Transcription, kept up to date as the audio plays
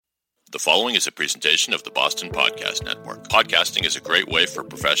The following is a presentation of the Boston Podcast Network. Podcasting is a great way for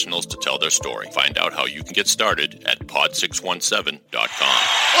professionals to tell their story. Find out how you can get started at pod617.com.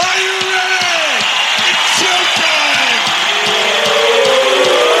 Are you ready? It's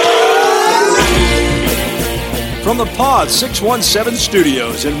showtime! From the Pod 617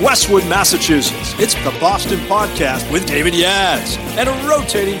 studios in Westwood, Massachusetts, it's the Boston Podcast with David Yaz and a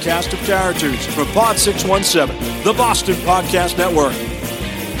rotating cast of characters from Pod 617, the Boston Podcast Network.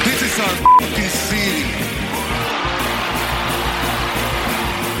 This is our f***ing city.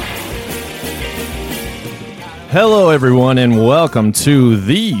 Hello, everyone, and welcome to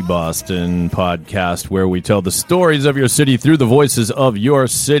the Boston Podcast, where we tell the stories of your city through the voices of your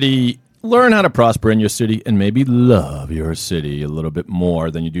city. Learn how to prosper in your city and maybe love your city a little bit more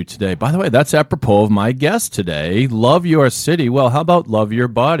than you do today. By the way, that's apropos of my guest today. Love your city. Well, how about love your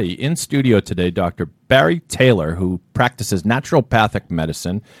body? In studio today, Dr. Barry Taylor, who practices naturopathic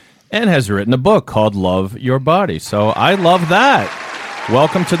medicine and has written a book called Love Your Body. So I love that.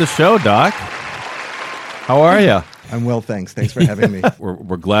 Welcome to the show, Doc. How are you? I'm well, thanks. Thanks for having me.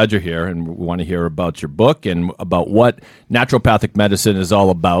 We're glad you're here, and we want to hear about your book and about what naturopathic medicine is all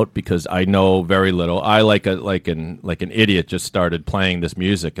about, because I know very little. I like an idiot just started playing this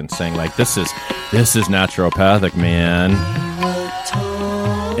music and saying like this is naturopathic, man.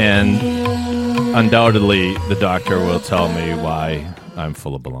 And undoubtedly the doctor will tell me why I'm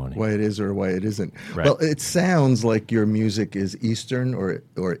full of baloney. Why it is or why it isn't. Right. Well, it sounds like your music is Eastern or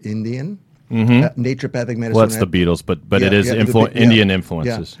Indian. Mm-hmm. Naturopathic medicine. Well, that's the Beatles, but it is Indian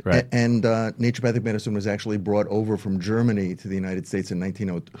influences, right? And naturopathic medicine was actually brought over from Germany to the United States in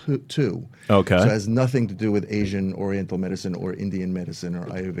 1902. Okay. So it has nothing to do with Asian Oriental medicine or Indian medicine or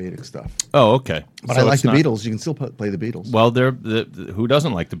Ayurvedic stuff. Oh, okay. But So I like it's the not- Beatles. You can still play the Beatles. Well, who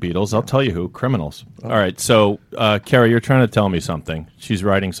doesn't like the Beatles? I'll tell you who. Criminals. All right. So, Carrie, you're trying to tell me something. She's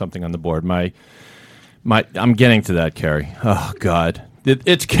writing something on the board. I'm getting to that, Carrie. Oh, God.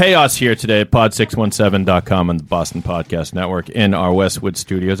 It's chaos here today at pod617.com and the Boston Podcast Network in our Westwood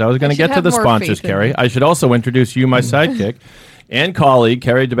studios. I was going to get to the sponsors, Carrie. I should also introduce you, my sidekick and colleague.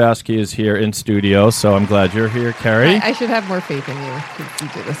 Carrie Dabowski is here in studio, so I'm glad you're here, Carrie. I should have more faith in you because you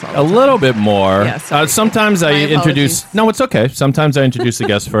do this all the A time. little bit more. Yeah, sorry. Sometimes I My introduce. apologies. No, it's okay. Sometimes I introduce the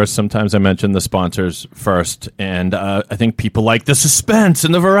guests first. Sometimes I mention the sponsors first. And I think people like the suspense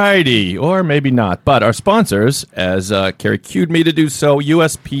and the variety, or maybe not. But our sponsors, as Carrie cued me to do so,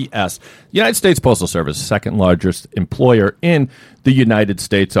 USPS, United States Postal Service, second largest employer in the United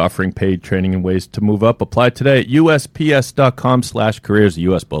States, offering paid training and ways to move up. Apply today at USPS.com/careers, the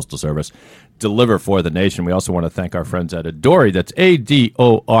U.S. Postal Service. Deliver for the nation. We also want to thank our friends at Adori. That's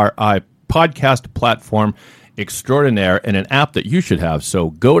ADORI, podcast platform extraordinaire, and an app that you should have. So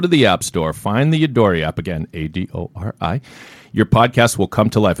go to the App Store, find the Adori app, again, ADORI. Your podcast will come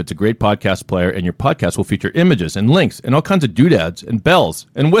to life. It's a great podcast player, and your podcast will feature images and links and all kinds of doodads and bells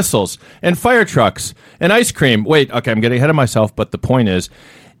and whistles and fire trucks and ice cream. Wait, okay, I'm getting ahead of myself, but the point is,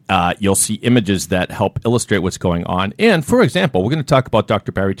 you'll see images that help illustrate what's going on. And, for example, we're going to talk about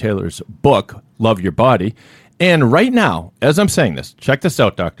Dr. Barry Taylor's book, Love Your Body. And right now, as I'm saying this, check this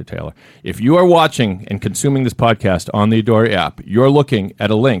out, Dr. Taylor. If you are watching and consuming this podcast on the Adori app, you're looking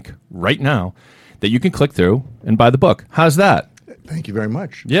at a link right now that you can click through and buy the book. How's that? Thank you very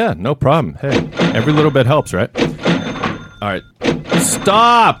much. Yeah, no problem. Hey, every little bit helps, right? All right.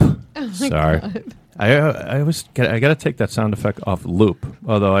 Stop! Sorry. God. I got to take that sound effect off loop,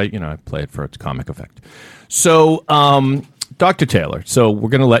 although I play it for its comic effect. So, Dr. Taylor, so we're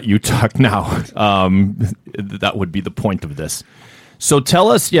going to let you talk now. That would be the point of this. So tell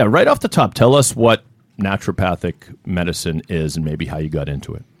us, right off the top, tell us what naturopathic medicine is and maybe how you got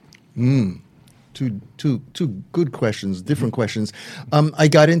into it. Two good questions, different questions. I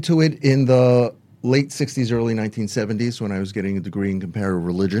got into it in the late 60s, early 1970s when I was getting a degree in comparative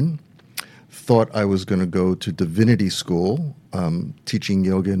religion. Thought I was going to go to divinity school. Teaching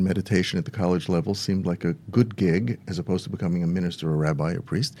yoga and meditation at the college level seemed like a good gig as opposed to becoming a minister, a rabbi, a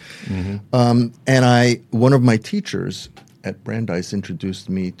priest. Mm-hmm. And one of my teachers at Brandeis introduced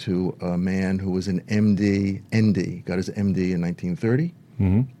me to a man who was an MD, ND, got his MD in 1930.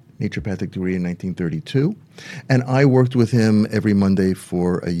 Mm-hmm. Naturopathic degree in 1932, and I worked with him every Monday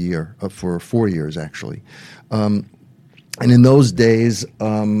for a year, for 4 years actually. And in those days,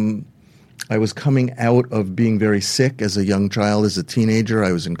 I was coming out of being very sick as a young child, as a teenager.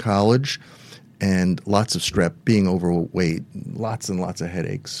 I was in college, and lots of strep, being overweight, lots and lots of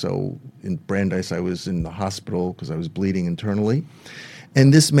headaches. So in Brandeis, I was in the hospital because I was bleeding internally.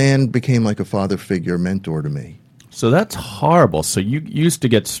 And this man became like a father figure, mentor to me. So that's horrible. So you used to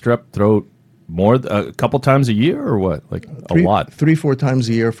get strep throat a couple times a year or what? Like a lot? 3-4 times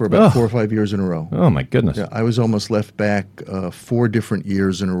a year for about 4 or 5 years in a row. Oh, my goodness. Yeah, I was almost left back 4 different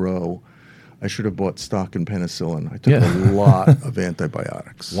years in a row. I should have bought stock in penicillin. I took a lot of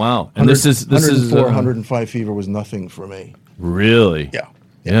antibiotics. Wow. And this is 105 fever was nothing for me. Really? Yeah.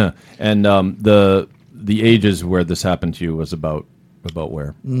 Yeah. And the ages where this happened to you was about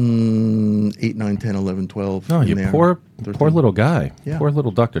where? 8, 9, 10, 11, 12. Oh, in you there. poor 13. little guy. Yeah. Poor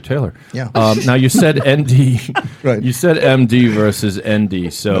little Dr. Taylor. Yeah. Now you said ND. Right. You said MD versus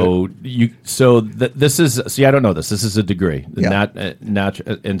ND. So this is. See, I don't know this. This is a degree. Yeah.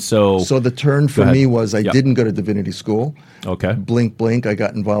 And so. So the turn for ahead. me was I Yeah. didn't go to divinity school. Okay. Blink. I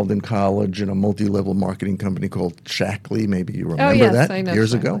got involved in college in a multi-level marketing company called Shackley. Maybe you remember yes, that I know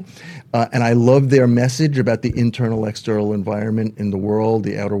years Shackley. ago. And I loved their message about the internal, external environment in the world,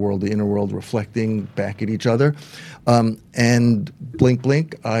 the outer world, the inner world, reflecting back at each other. And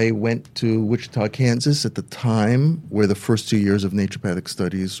blink, I went to Wichita, Kansas at the time where the first 2 years of naturopathic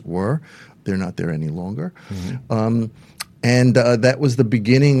studies were. They're not there any longer. And that was the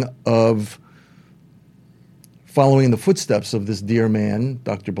beginning of following the footsteps of this dear man,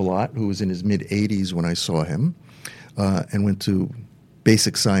 Dr. Balat, who was in his mid-80s when I saw him, and went to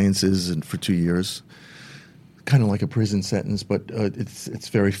basic sciences and for 2 years. Kind of like a prison sentence, but it's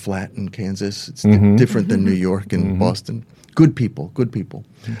very flat in Kansas. It's different than New York and Boston. Good people.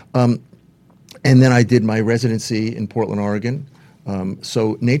 And then I did my residency in Portland, Oregon.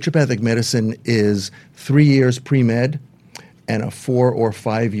 So naturopathic medicine is 3 years pre-med and a 4 or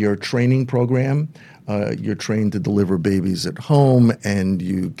 5 year training program. You're trained to deliver babies at home, and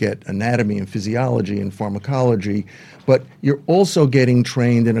you get anatomy and physiology and pharmacology, but you're also getting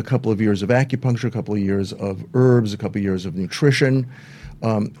trained in a couple of years of acupuncture, a couple of years of herbs, a couple of years of nutrition.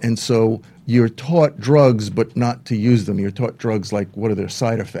 And so you're taught drugs, but not to use them. You're taught drugs like what are their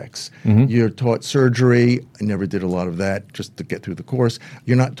side effects. You're taught surgery. I never did a lot of that just to get through the course.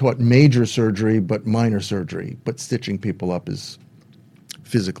 You're not taught major surgery, but minor surgery. But stitching people up is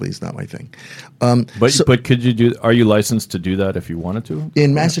physically is not my thing. But could you do? Are you licensed to do that if you wanted to?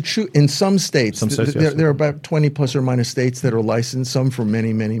 In Massachusetts, in some states, yes. there are about 20 plus or minus states that are licensed. Some for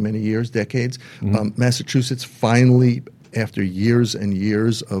many, many, many years, decades. Massachusetts finally, after years and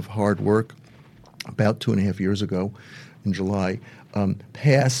years of hard work, about 2.5 years ago, in July,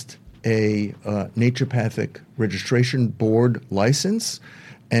 passed a naturopathic registration board license.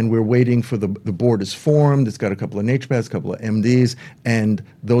 And we're waiting for the board is formed. It's got a couple of naturopaths, a couple of MDs, and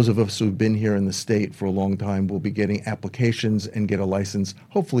those of us who've been here in the state for a long time will be getting applications and get a license,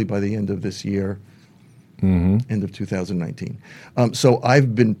 hopefully by the end of this year, end of 2019. So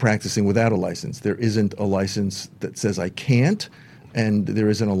I've been practicing without a license. There isn't a license that says I can't, and there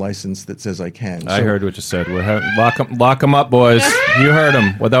isn't a license that says I can. I heard what you said. Lock them up, boys. You heard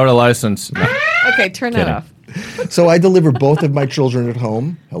them. Without a license. No. Okay, turn that off. So I deliver both of my children at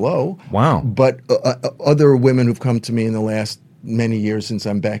home. Hello. Wow. But other women who've come to me in the last many years since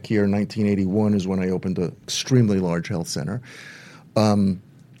I'm back here in 1981 is when I opened an extremely large health center.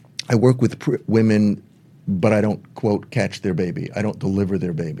 I work with women, but I don't, quote, catch their baby. I don't deliver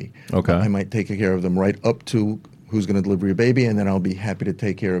their baby. Okay. I might take care of them right up to who's going to deliver your baby, and then I'll be happy to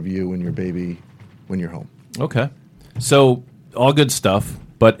take care of you and your baby when you're home. Okay. So all good stuff.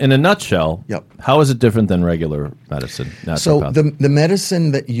 But in a nutshell, Yep. How is it different than regular medicine? So naturopathic? the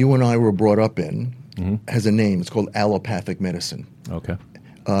medicine that you and I were brought up in has a name. It's called allopathic medicine. Okay.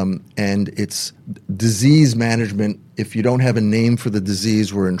 And it's disease management. If you don't have a name for the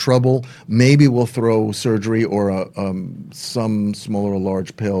disease, we're in trouble. Maybe we'll throw surgery or some small or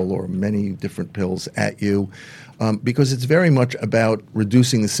large pill or many different pills at you because it's very much about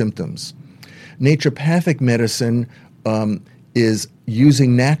reducing the symptoms. Naturopathic medicine is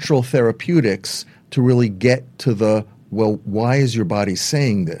using natural therapeutics to really get to the, well, why is your body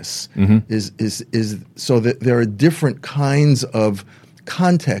saying this? Is so that there are different kinds of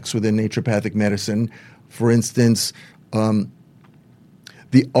contexts within naturopathic medicine. For instance, the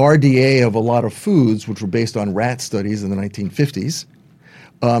RDA of a lot of foods, which were based on rat studies in the 1950s,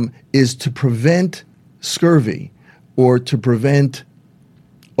 is to prevent scurvy or to prevent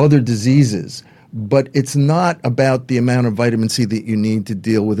other diseases. But it's not about the amount of vitamin C that you need to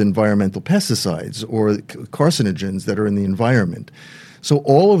deal with environmental pesticides or carcinogens that are in the environment. So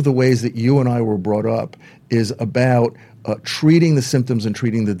all of the ways that you and I were brought up is about treating the symptoms and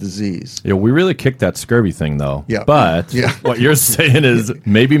treating the disease. Yeah, we really kicked that scurvy thing, though. Yeah. But what you're saying is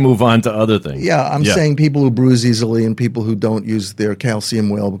maybe move on to other things. Yeah, I'm saying people who bruise easily and people who don't use their calcium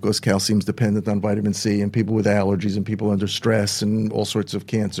well because calcium's dependent on vitamin C, and people with allergies and people under stress and all sorts of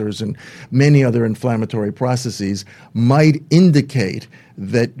cancers and many other inflammatory processes might indicate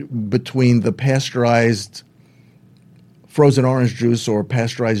that between the pasteurized frozen orange juice or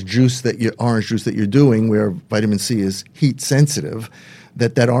pasteurized orange juice that you're doing, where vitamin C is heat sensitive,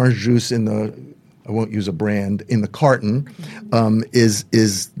 that orange juice in the, I won't use a brand, in the carton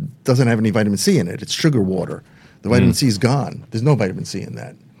doesn't have any vitamin C in it. It's sugar water. The vitamin C is gone. There's no vitamin C in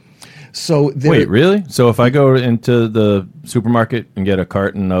that. So wait, really? So if I go into the supermarket and get a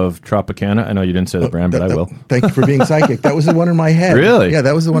carton of Tropicana, I know you didn't say the brand, but I will. Thank you for being psychic. That was the one in my head. Really? Yeah,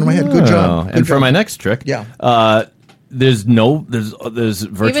 that was the one in my head. Good job. And for my next trick, there's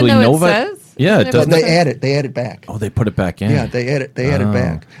virtually Even though no it says? Yeah, it doesn't. They add it back. Oh, they put it back in. Yeah, they add it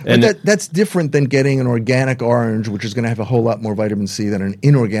back. And But that's different than getting an organic orange, which is going to have a whole lot more vitamin C than an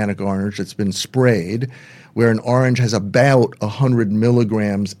inorganic orange that's been sprayed, where an orange has about 100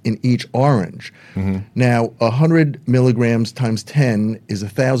 milligrams in each orange. Now, 100 milligrams times 10 is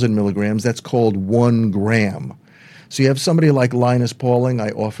 1,000 milligrams. That's called 1 gram. So you have somebody like Linus Pauling.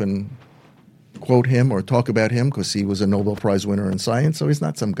 I often quote him or talk about him because he was a Nobel Prize winner in science. So he's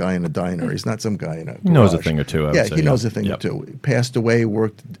not some guy in a diner. He's not some guy in a garage. He knows a thing or two. I would say, he knows a thing or two. He passed away,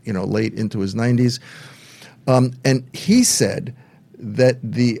 worked late into his 90s. And he said that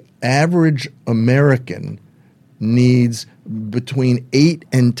the average American needs between 8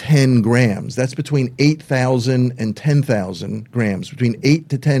 and 10 grams. That's between 8,000 and 10,000 grams, between 8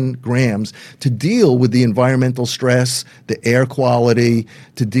 to 10 grams to deal with the environmental stress, the air quality,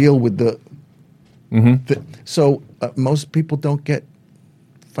 to deal with the so most people don't get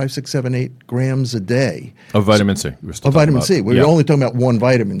 5, 6, 7, 8 grams a day of vitamin C. Of vitamin C. We're only talking about one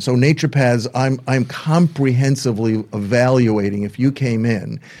vitamin. So naturopaths, I'm comprehensively evaluating. If you came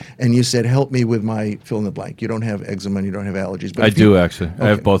in and you said, "Help me with my fill in the blank," you don't have eczema and you don't have allergies. But I do actually. Okay. I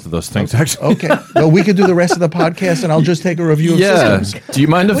have both of those things actually. Okay. Well, we could do the rest of the podcast, and I'll just take a review of systems. Do you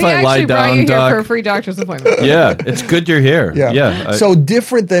mind if I lie down, you Doc? here for a free doctor's appointment. Yeah, it's good you're here. Yeah. So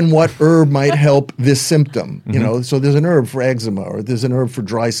different than what herb might help this symptom. So there's an herb for eczema, or there's an herb for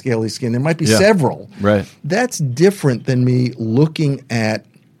dry, scaly skin. There might be several. Right. That's different than me looking at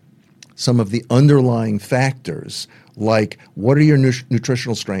some of the underlying factors, like what are your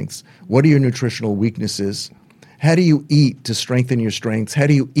nutritional strengths? What are your nutritional weaknesses? How do you eat to strengthen your strengths? How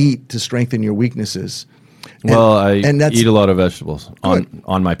do you eat to strengthen your weaknesses? Well, I eat a lot of vegetables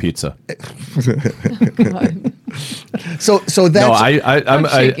on my pizza. So that's no, I'm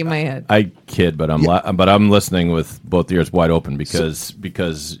shaking my head. I kid, but I'm listening with both ears wide open because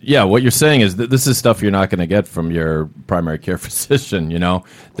what you're saying is that this is stuff you're not going to get from your primary care physician.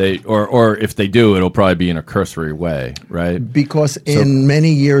 They or if they do, it'll probably be in a cursory way, right? Because in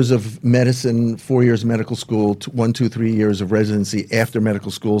many years of medicine, 4 years of medical school, 1, 2, 3 years of residency after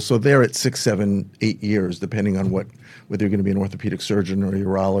medical school, so they're at 6, 7, 8 years, depending on whether you're going to be an orthopedic surgeon or a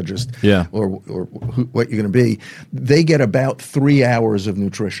urologist, or what you're going to be. They get about 3 hours of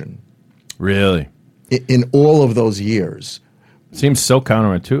nutrition. Really? In all of those years. Seems so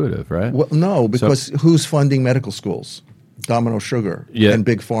counterintuitive, right? Well, no, because who's funding medical schools? Domino Sugar and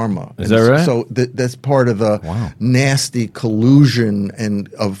Big Pharma. Is that right? So that's part of the nasty collusion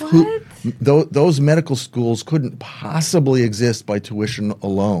and of who those medical schools couldn't possibly exist by tuition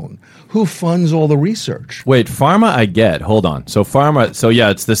alone. Who funds all the research? Wait, pharma I get. Hold on. So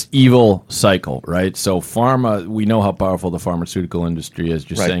pharma, it's this evil cycle, right? So pharma, we know how powerful the pharmaceutical industry is.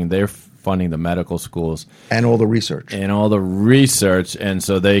 You're saying they're funding the medical schools. And all the research. And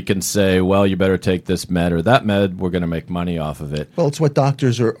so they can say, well, you better take this med or that med. We're going to make money off of it. Well, it's what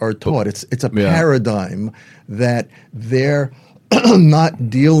doctors are taught. It's a paradigm that they're not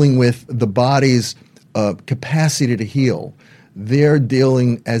dealing with the body's capacity to heal. They're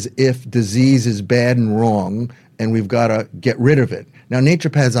dealing as if disease is bad and wrong, and we've got to get rid of it. Now,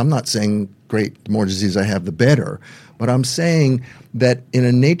 naturopaths, I'm not saying, great, the more disease I have, the better. But I'm saying that in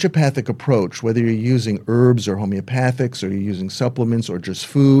a naturopathic approach, whether you're using herbs or homeopathics or you're using supplements or just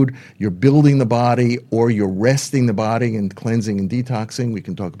food, you're building the body or you're resting the body and cleansing and detoxing. We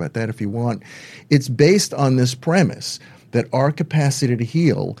can talk about that if you want. It's based on this premise that our capacity to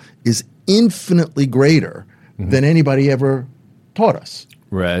heal is infinitely greater than anybody ever taught us.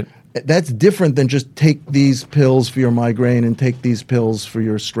 Right. That's different than just take these pills for your migraine and take these pills for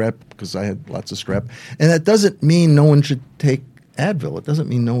your strep, because I had lots of strep. And that doesn't mean no one should take Advil. It doesn't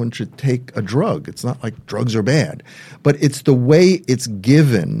mean no one should take a drug. It's not like drugs are bad. But it's the way it's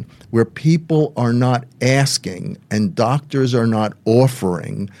given where people are not asking and doctors are not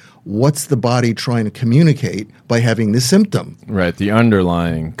offering what's the body trying to communicate by having this symptom. Right, the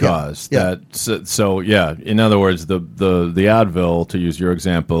underlying cause. Yeah. So in other words, the Advil, to use your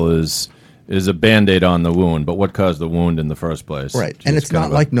example, is a Band-Aid on the wound, but what caused the wound in the first place? Right, and it's not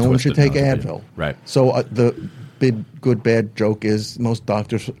like no one should take twisted Advil. Right. So the big, good, bad joke is most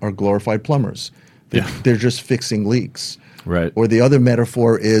doctors are glorified plumbers. They're just fixing leaks. Right. Or the other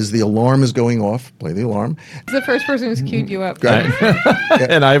metaphor is the alarm is going off. Play the alarm. It's the first person who's queued you up. Right.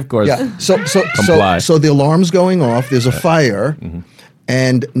 And I, of course, Yeah. comply. So the alarm's going off. There's a fire,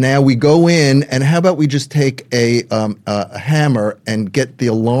 and now we go in. And how about we just take a hammer and get the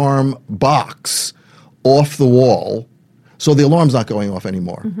alarm box off the wall, so the alarm's not going off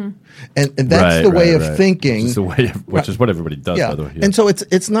anymore. And that's the way of thinking. Which is what everybody does, by the way. Yeah. And so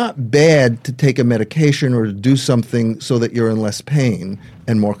it's not bad to take a medication or to do something so that you're in less pain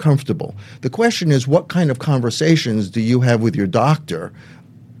and more comfortable. The question is, what kind of conversations do you have with your doctor,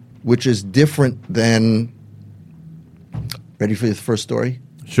 which is different than... Ready for the first story?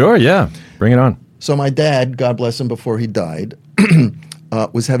 Sure, yeah. Bring it on. So my dad, God bless him, before he died,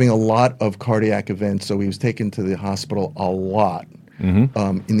 was having a lot of cardiac events, so he was taken to the hospital a lot. In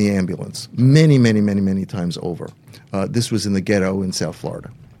the ambulance, many times over. This was in the ghetto in South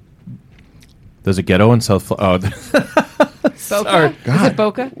Florida. There's a ghetto in South Florida. Boca? Is it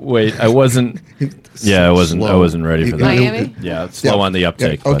Boca? Wait, I wasn't. Yeah, I wasn't ready for that. Miami? Yeah, it's slow on the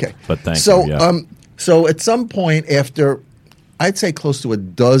uptake. Yeah, okay, but thank so, you. Yeah. So at some point after, I'd say close to a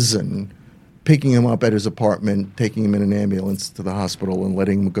dozen, picking him up at his apartment, taking him in an ambulance to the hospital and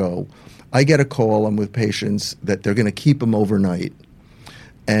letting him go, I get a call. I'm with patients that they're going to keep him overnight,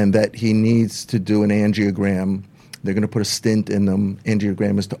 and that he needs to do an angiogram. They're going to put a stent in them.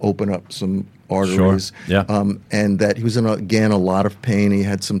 Angiogram is to open up some arteries. Sure. Yeah. And that he was in, again, a lot of pain. He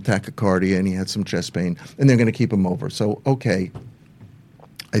had some tachycardia and he had some chest pain. And they're going to keep him over. So, okay,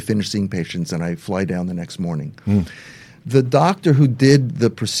 I finish seeing patients and I fly down the next morning. The doctor who did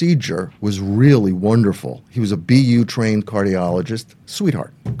the procedure was really wonderful. He was a BU-trained cardiologist,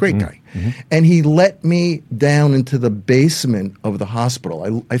 sweetheart, great guy. And he let me down into the basement of the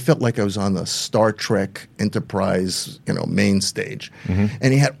hospital. I felt like I was on the Star Trek Enterprise, main stage.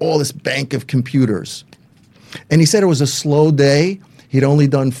 And he had all this bank of computers. And he said it was a slow day. He'd only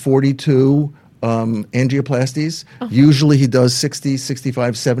done 42 angioplasties. Usually he does 60,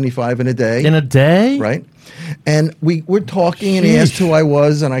 65, 75 in a day. In a day? Right. And we were talking, and he asked who I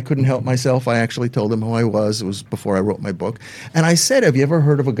was, and I couldn't help myself. I actually told him who I was. It was before I wrote my book. And I said, have you ever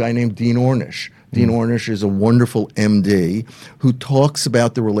heard of a guy named Dean Ornish? Dean Ornish is a wonderful MD who talks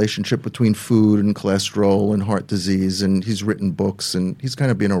about the relationship between food and cholesterol and heart disease, and he's written books, and he's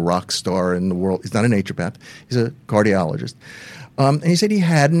kind of been a rock star in the world. He's not a naturopath. He's a cardiologist. And he said he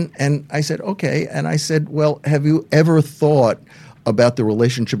hadn't, and I said, okay. And I said, well, have you ever thought about the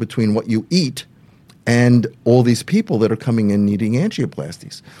relationship between what you eat and all these people that are coming in needing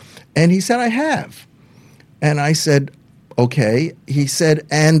angioplasties? And he said, I have. And I said, okay. He said,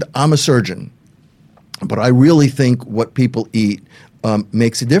 and I'm a surgeon, but I really think what people eat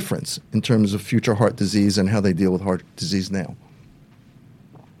makes a difference in terms of future heart disease and how they deal with heart disease now.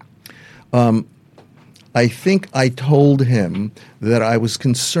 I think I told him that I was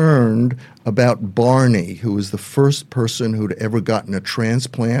concerned about Barney, who was the first person who'd ever gotten a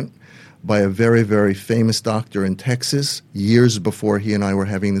transplant by a very, very famous doctor in Texas years before he and I were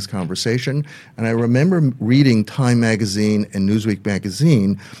having this conversation. And I remember reading Time magazine and Newsweek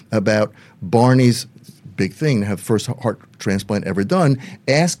magazine about Barney's big thing to have the first heart transplant ever done,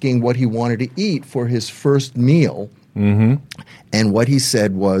 asking what he wanted to eat for his first meal. And what he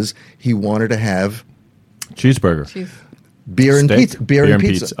said was he wanted to have cheeseburger. Beer and Steak? pizza. Beer and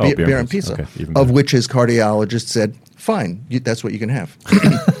pizza. Oh, Beer and pizza. Okay, even of better. which his cardiologist said, fine, that's what you can have.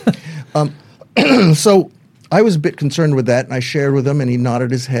 So I was a bit concerned with that, and I shared with him, and he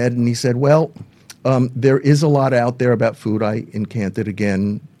nodded his head, and he said, well, there is a lot out there about food. I encanted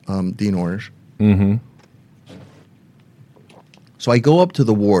again, Dean Ornish. So I go up to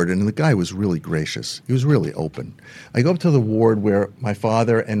the ward, and the guy was really gracious. He was really open. I go up to the ward where my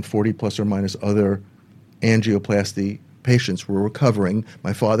father and 40 plus or minus other angioplasty patients were recovering.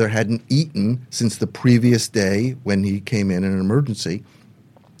 My father hadn't eaten since the previous day when he came in an emergency.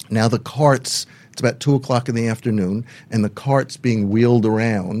 Now the carts, it's about 2 o'clock in the afternoon, and the cart's being wheeled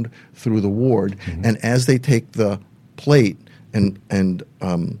around through the ward. And as they take the plate and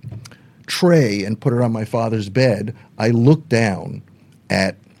tray and put it on my father's bed, I look down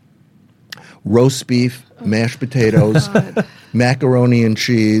at roast beef, mashed potatoes, macaroni and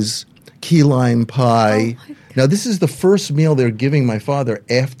cheese, key lime pie. Now, this is the first meal they're giving my father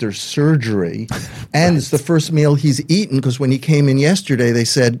after surgery, and it's the first meal he's eaten because when he came in yesterday, they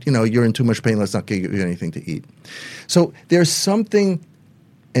said, you're in too much pain, let's not give you anything to eat. So there's something,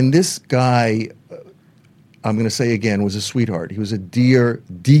 and this guy, I'm going to say again, was a sweetheart. He was a dear,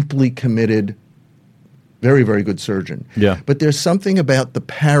 deeply committed, very, very good surgeon. Yeah. But there's something about the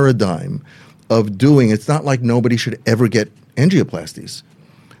paradigm of it's not like nobody should ever get angioplasties,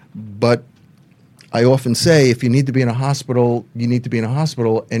 but I often say if you need to be in a hospital, you need to be in a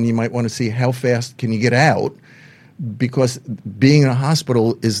hospital, and you might want to see how fast can you get out, because being in a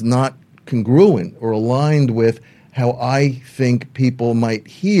hospital is not congruent or aligned with how I think people might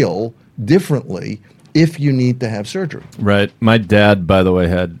heal differently if you need to have surgery. Right. My dad, by the way,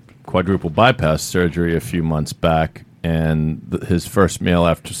 had quadruple bypass surgery a few months back, and his first meal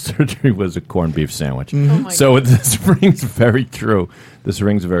after surgery was a corned beef sandwich. Oh my So God. this rings very true.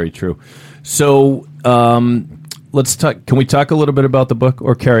 So let's talk. Can we talk a little bit about the book?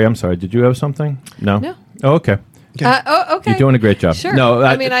 Or Carrie, I'm sorry, did you have something? No. Oh, okay. Okay. You're doing a great job. Sure. No,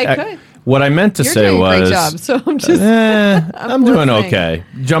 I could. What I meant to You're say doing a was, great job, so I'm just. I'm doing listening. okay.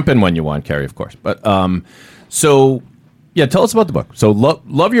 Jump in when you want, Carrie, of course. But so yeah, tell us about the book. So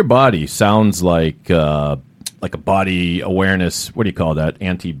Love Your Body sounds like a body awareness. What do you call that?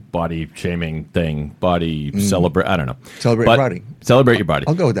 Anti-body shaming thing. Body celebrate. I don't know. Celebrate your body. Celebrate your body.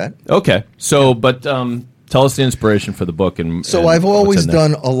 I'll go with that. Okay. So, but tell us the inspiration for the book. And I've what's always in there.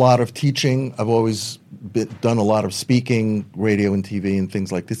 done a lot of teaching. I've always done a lot of speaking, radio and TV and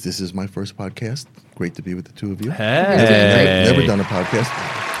things like this. This is my first podcast. Great to be with the two of you. Hey. Never done a podcast.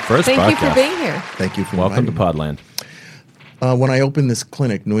 First Thank you podcast. for being here. Thank you for Welcome to inviting me. Podland. When I opened this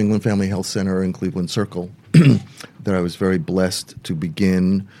clinic, New England Family Health Center in Cleveland Circle, that I was very blessed to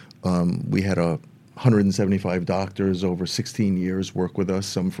begin. We had 175 doctors over 16 years work with us,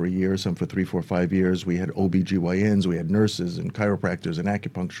 some for a year, some for 3, 4, 5 years. We had OBGYNs, we had nurses and chiropractors and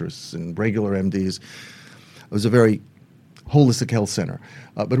acupuncturists and regular MDs. It was a very holistic health center,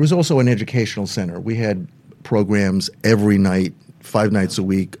 but it was also an educational center. We had programs every night, 5 nights a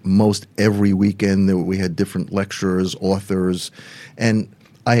week, most every weekend. We had different lecturers, authors, and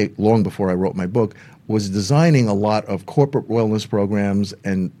I, long before I wrote my book, was designing a lot of corporate wellness programs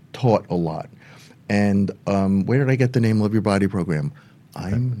and taught a lot. And where did I get the name Love Your Body program?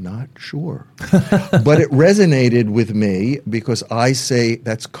 I'm not sure. But it resonated with me because I say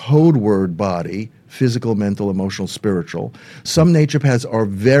that's code word body, physical, mental, emotional, spiritual. Some naturopaths are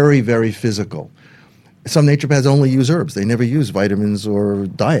very, very physical. Some naturopaths only use herbs. They never use vitamins or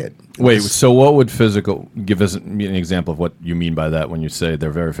diet. Wait, so what would physical, give us an example of what you mean by that when you say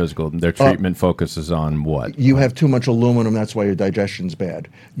they're very physical? Their treatment focuses on what? You have too much aluminum, that's why your digestion's bad.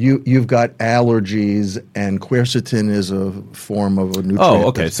 You've got allergies, and quercetin is a form of a nutrient. Oh,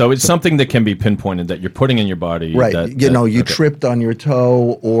 okay. So it's something that can be pinpointed that you're putting in your body. Right. You okay. tripped on your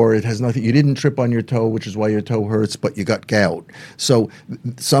toe, or it has nothing. You didn't trip on your toe, which is why your toe hurts, but you got gout. So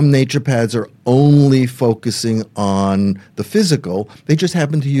some naturopaths are only focusing on the physical. They just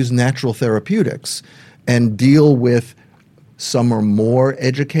happen to use natural therapeutics and deal with. Some are more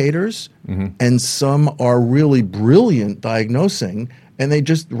educators, and some are really brilliant diagnosing, and they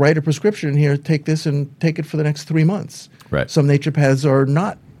just write a prescription here, take this and take it for the next 3 months. Right. Some naturopaths are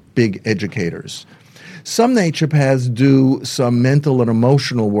not big educators. Some naturopaths do some mental and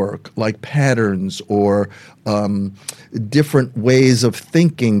emotional work, like patterns or different ways of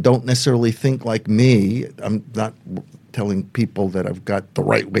thinking. Don't necessarily think like me. I'm not telling people that I've got the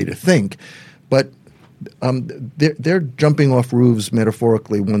right way to think, but they're jumping off roofs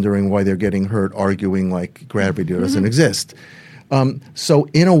metaphorically, wondering why they're getting hurt, arguing like gravity doesn't exist. So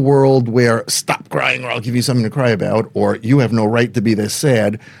in a world where stop crying or I'll give you something to cry about, or you have no right to be this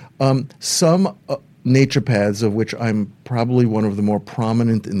sad, some naturopaths, of which I'm probably one of the more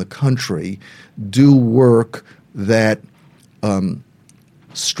prominent in the country, do work that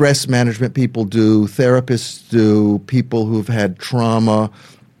stress management people do, therapists do, people who've had trauma.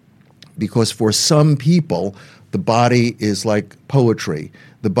 Because for some people, the body is like poetry.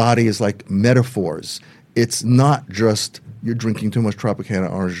 The body is like metaphors. It's not just you're drinking too much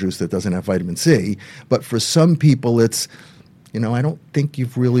Tropicana orange juice that doesn't have vitamin C. But for some people, it's, I don't think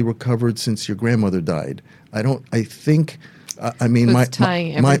you've really recovered since your grandmother died. I think,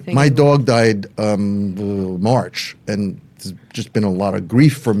 my dog died March, and there's just been a lot of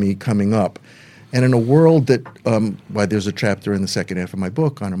grief for me coming up. And in a world that, there's a chapter in the second half of my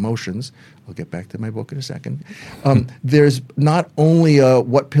book on emotions. I'll get back to my book in a second. There's not only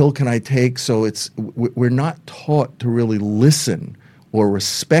what pill can I take, so we're not taught to really listen or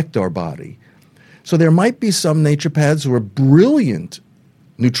respect our body. So there might be some naturopaths who are brilliant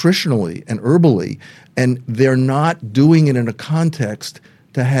nutritionally and herbally, and they're not doing it in a context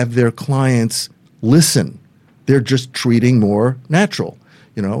to have their clients listen. They're just treating more natural,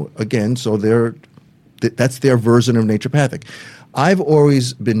 again, so that's their version of naturopathic. I've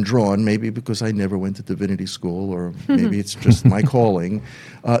always been drawn, maybe because I never went to divinity school, or maybe it's just my calling,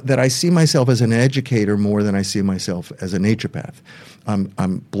 that I see myself as an educator more than I see myself as a naturopath.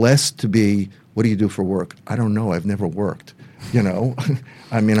 I'm blessed to be, what do you do for work? I don't know. I've never worked.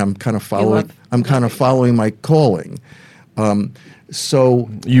 I mean, I'm kind of following my calling. So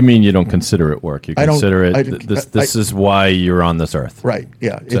you mean you don't consider it work? You consider this is why you're on this earth, right?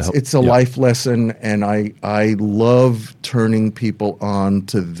 Yeah, it's a life lesson, and I love turning people on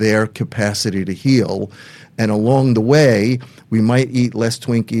to their capacity to heal. And along the way, we might eat less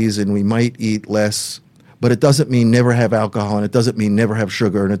Twinkies, and we might eat less. But it doesn't mean never have alcohol, and it doesn't mean never have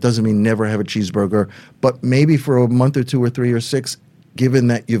sugar, and it doesn't mean never have a cheeseburger. But maybe for a month or 2 or 3 or 6, given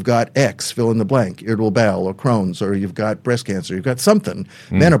that you've got X, fill in the blank, irritable bowel or Crohn's, or you've got breast cancer, you've got something,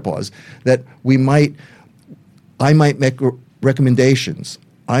 menopause, that I might make recommendations.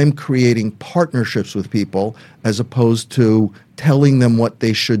 I'm creating partnerships with people as opposed to telling them what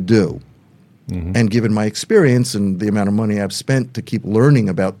they should do. And given my experience and the amount of money I've spent to keep learning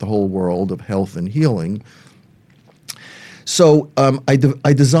about the whole world of health and healing, so I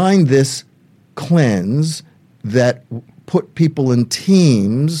designed this cleanse that put people in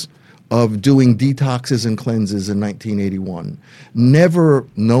teams of doing detoxes and cleanses in 1981, never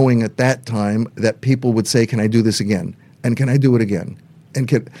knowing at that time that people would say, can I do this again? And can I do it again?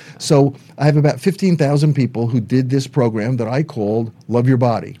 So I have about 15,000 people who did this program that I called Love Your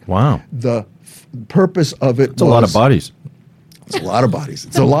Body. Wow. The purpose of it was... a lot of bodies. It's a lot of bodies.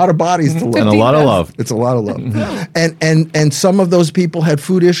 It's a lot of bodies to love. And a lot of love. It's a lot of love. And some of those people had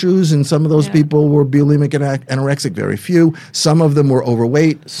food issues, and some of those people were bulimic and anorexic, very few. Some of them were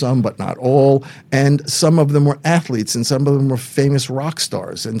overweight, some but not all. And some of them were athletes, and some of them were famous rock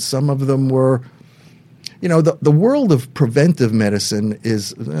stars, and some of them were... the world of preventive medicine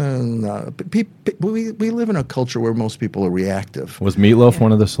is... we live in a culture where most people are reactive. Was Meatloaf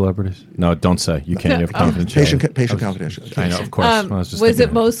one of the celebrities? No, don't say. You can't have confidentiality. Patient confidentiality. I know, of course. Was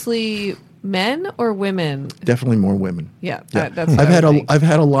it mostly men or women? Definitely more women. Yeah. Yeah. That's what I've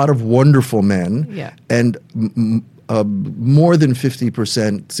had a lot of wonderful men. Yeah. And more than 50%,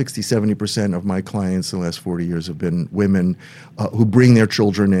 60-70% of my clients in the last 40 years have been women who bring their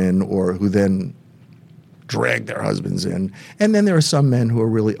children in, or who then drag their husbands in. And then there are some men who are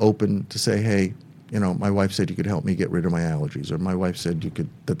really open to say, hey, my wife said you could help me get rid of my allergies, or my wife said you could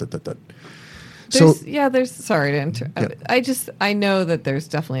There's sorry to interrupt. Yeah. I know that there's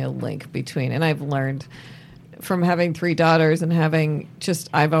definitely a link between, and I've learned from having 3 daughters and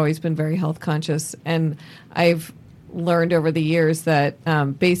I've always been very health conscious, and I've learned over the years that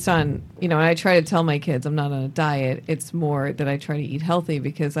based on, and I try to tell my kids I'm not on a diet. It's more that I try to eat healthy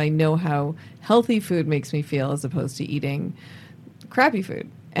because I know how healthy food makes me feel as opposed to eating crappy food.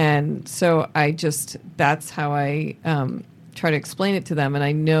 And so that's how I try to explain it to them. And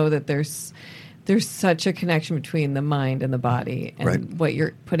I know that there's such a connection between the mind and the body, and what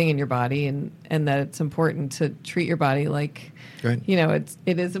you're putting in your body, and that it's important to treat your body like,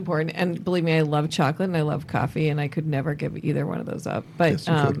 it is important. And believe me, I love chocolate and I love coffee, and I could never give either one of those up. But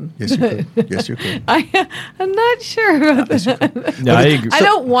yes, you could. Yes, you could. I'm not sure about that. Yeah, I agree. I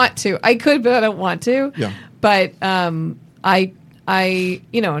don't want to. I could, but I don't want to. Yeah. But I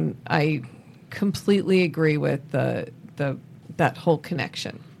completely agree with that whole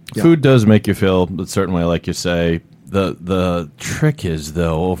connection. Yeah. Food does make you feel, but certainly, like you say, the trick is,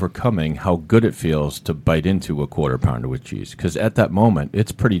 though, overcoming how good it feels to bite into a quarter pounder with cheese. Because at that moment,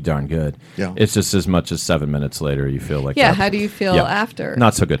 it's pretty darn good. Yeah. It's just as much as 7 minutes later, you feel like... Yeah, how do you feel after?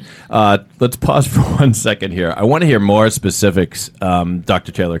 Not so good. Let's pause for 1 second here. I want to hear more specifics,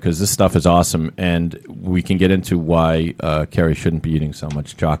 Dr. Taylor, because this stuff is awesome, and we can get into why Carrie shouldn't be eating so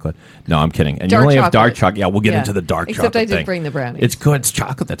much chocolate. No, I'm kidding. And Dark you only have dark chocolate. chocolate. Yeah, we'll get into the dark chocolate Except I did thing. bring the brownies. It's good. It's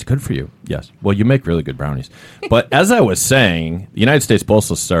chocolate. That's good for you. Yes. Well, you make really good brownies. But as I was saying, the United States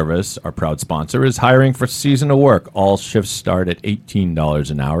Postal Service, our proud sponsor, is hiring for seasonal work. All shifts start at $18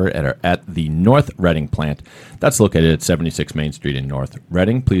 an hour at the North Reading plant. That's located at 76 Main Street in North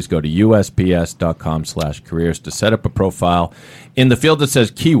Reading. Please go to usps.com/careers to set up a profile. In the field that says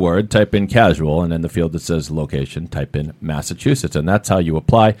keyword, type in casual, and in the field that says location, type in Massachusetts, and that's how you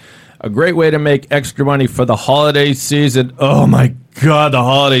apply. A great way to make extra money for the holiday season. Oh my God, the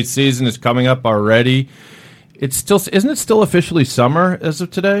holiday season is coming up already. It's still, isn't it still officially summer as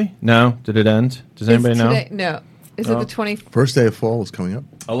of today? No, did it end? Does anybody know? No. Is it the 20? First day of fall is coming up.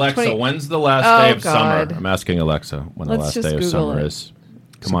 Alexa, 20 when's the last Oh, day of God. summer? I'm asking Alexa when the Let's last just day of Google summer it. is.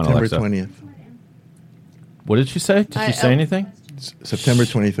 Come on, September Alexa. 20th. What did she say? Did she say anything? September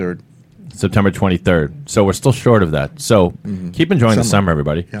 23rd. September 23rd. So we're still short of that. So keep enjoying the summer,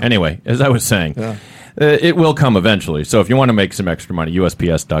 everybody. Yeah. Anyway, as I was saying, it will come eventually. So if you want to make some extra money,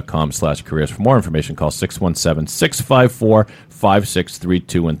 USPS.com/careers. For more information, call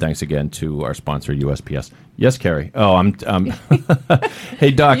 617-654-5632. And thanks again to our sponsor, USPS. Yes, Carrie. Oh, I'm hey,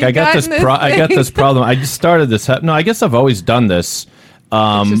 Doc, You've I got this gotten this I got thing. this problem. I just started this. No, I guess I've always done this.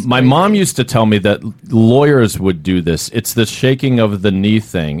 just My crazy. mom used to tell me that lawyers would do this. It's the shaking of the knee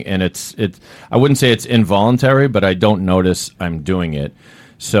thing, and it's. I wouldn't say it's involuntary, but I don't notice I'm doing it.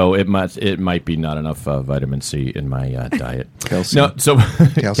 So it might be not enough vitamin C in my diet. Calcium. No, so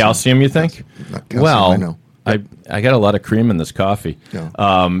calcium. You think? Not calcium, Well, I know. I got a lot of cream in this coffee. Yeah.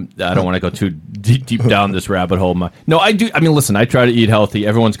 I don't want to go too deep down this rabbit hole. No, I do. I mean, listen, I try to eat healthy.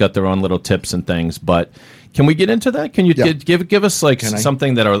 Everyone's got their own little tips and things, but can we get into that? Can you Yeah. give us like Can I?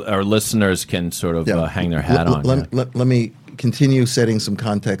 something that our listeners can sort of hang their hat on? Let me continue setting some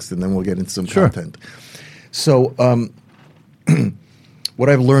context, and then we'll get into some Sure. content. So, what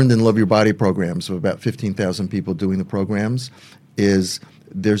I've learned in Love Your Body programs of about 15,000 people doing the programs is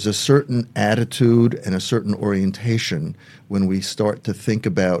there's a certain attitude and a certain orientation when we start to think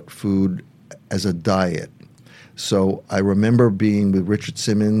about food as a diet. So I remember being with Richard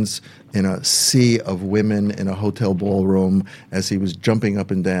Simmons in a sea of women in a hotel ballroom as he was jumping up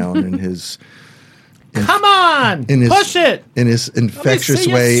and down in his Come on, in his, push it. in his infectious see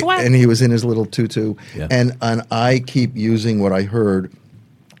you way, sweat. and he was in his little tutu. Yeah. And I keep using what I heard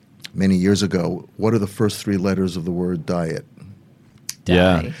many years ago. What are the first three letters of the word diet?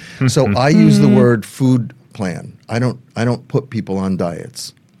 Yeah. So I use the word food plan. I don't put people on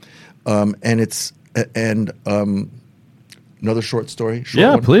diets. Another short story. Short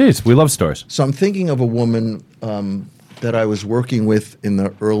Yeah, one? please. We love stories. So I'm thinking of a woman that I was working with in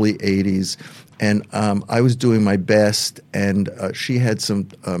the early 80s, and I was doing my best, and she had some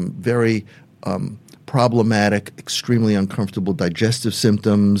very problematic, extremely uncomfortable digestive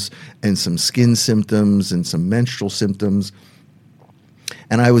symptoms, and some skin symptoms, and some menstrual symptoms.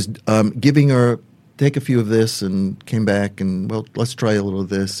 And I was giving her, take a few of this, and came back, and, well, let's try a little of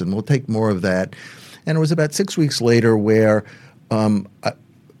this, and we'll take more of that. And it was about 6 weeks later where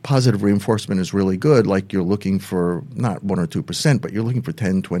positive reinforcement is really good. Like you're looking for not 1 or 2%, but you're looking for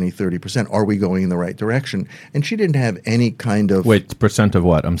 10, 20, 30%. Are we going in the right direction? And she didn't have any kind of Wait, percent of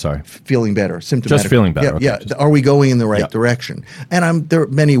what? I'm sorry. feeling better, symptomatic. Just feeling better, Yeah, okay. yeah. Just- Are we going in the right Yeah. direction? And there are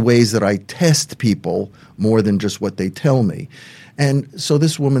many ways that I test people more than just what they tell me. And so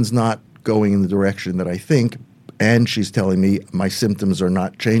this woman's not going in the direction that I think, and she's telling me my symptoms are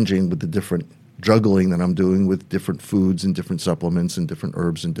not changing with the different juggling that I'm doing with different foods and different supplements and different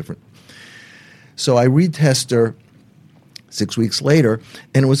herbs and different. So I retest her 6 weeks later,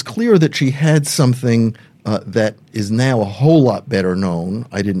 and it was clear that she had something that is now a whole lot better known.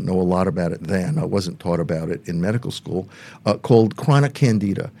 I didn't know a lot about it then. I wasn't taught about it in medical school, called chronic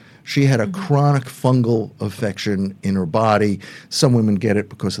candida. She had a chronic fungal infection in her body. Some women get it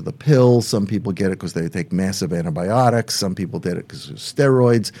because of the pill. Some people get it because they take massive antibiotics. Some people get it because of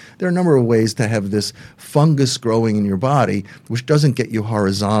steroids. There are a number of ways to have this fungus growing in your body, which doesn't get you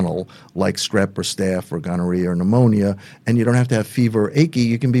horizontal like strep or staph or gonorrhea or pneumonia. And you don't have to have fever or achy.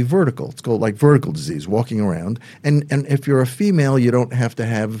 You can be vertical. It's called like vertical disease, walking around. And if you're a female, you don't have to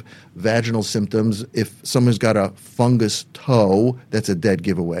have vaginal symptoms. If someone's got a fungus toe, that's a dead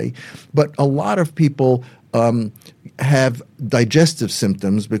giveaway. But a lot of people have digestive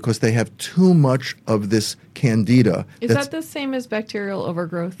symptoms because they have too much of this candida. Is that the same as bacterial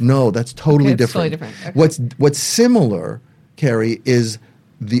overgrowth? No, that's totally Okay, it's different. totally different. Okay. What's similar, Carrie, is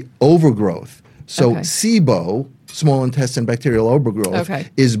the overgrowth. So Okay. SIBO, small intestine bacterial overgrowth, Okay.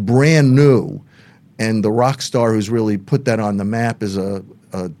 is brand new. And the rock star who's really put that on the map is a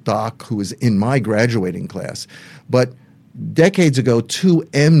doc who was in my graduating class. But decades ago, two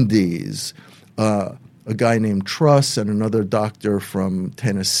MDs, a guy named Truss and another doctor from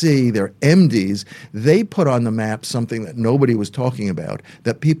Tennessee, they're MDs, they put on the map something that nobody was talking about,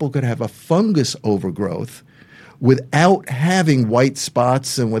 that people could have a fungus overgrowth without having white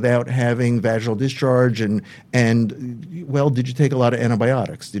spots and without having vaginal discharge and well, did you take a lot of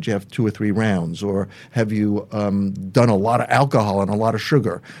antibiotics? Did you have 2 or 3 rounds? Or have you done a lot of alcohol and a lot of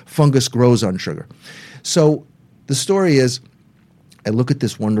sugar? Fungus grows on sugar. So the story is, I look at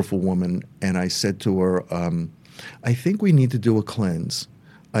this wonderful woman and I said to her, I think we need to do a cleanse.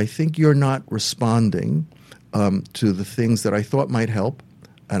 I think you're not responding to the things that I thought might help.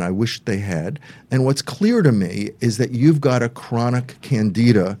 and I wish they had. And what's clear to me is that you've got a chronic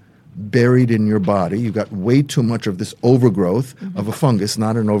candida buried in your body. You've got way too much of this overgrowth of a fungus,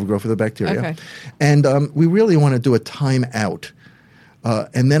 not an overgrowth of the bacteria. Okay. And we really want to do a time out.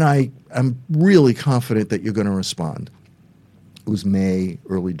 And then I'm really confident that you're going to respond. It was May,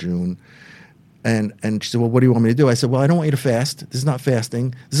 early June. And she said, well, what do you want me to do? I said, well, I don't want you to fast. This is not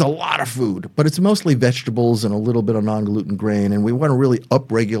fasting. This is a lot of food, but it's mostly vegetables and a little bit of non-gluten grain. And we want to really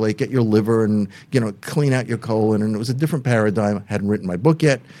upregulate, get your liver and, clean out your colon. And it was a different paradigm. I hadn't written my book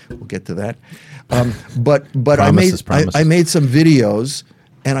yet. We'll get to that. But I made some videos.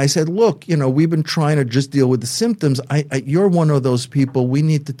 And I said, look, we've been trying to just deal with the symptoms. You're one of those people. We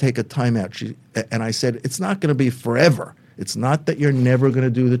need to take a time out. And I said, it's not going to be forever. It's not that you're never going to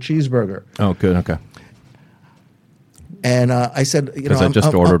do the cheeseburger. Oh, good. Okay. And I said, I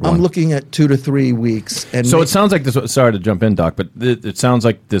just ordered one. I'm looking at 2 to 3 weeks. And so it sounds like this. Sorry to jump in, Doc, but it sounds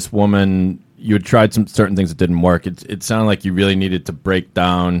like this woman. You had tried some certain things that didn't work. It sounded like you really needed to break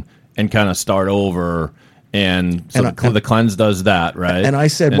down and kind of start over. And so the cleanse does that, right? And I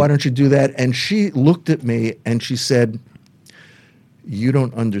said, why don't you do that? And she looked at me and she said, you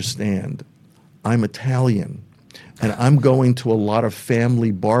don't understand. I'm Italian. And I'm going to a lot of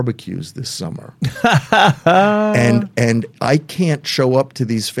family barbecues this summer. and I can't show up to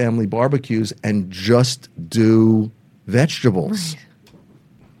these family barbecues and just do vegetables. Right.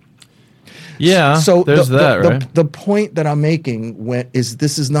 Yeah, so there's right? The point that I'm making is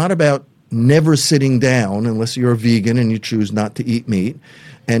this is not about never sitting down unless you're a vegan and you choose not to eat meat.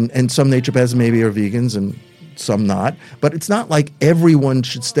 And some naturopaths maybe are vegans and some not. But it's not like everyone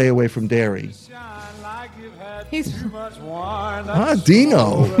should stay away from dairy.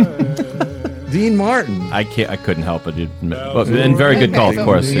 Dino. Dean Martin. I couldn't help it. And very good golf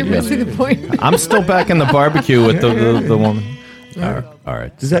course. You're missing the point. I'm still back in the barbecue with the woman. All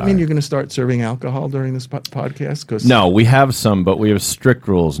right. Does that mean you're going to start serving alcohol during this podcast? 'Cause no, we have some, but we have strict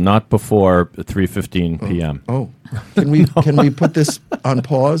rules. Not before 3:15 p.m. Oh, can we put this on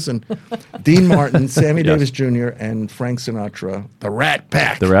pause? And Dean Martin, Sammy Davis Jr., and Frank Sinatra, the Rat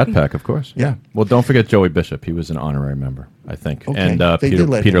Pack. The Rat Pack, of course. Yeah. Well, don't forget Joey Bishop. He was an honorary member, I think. Okay. And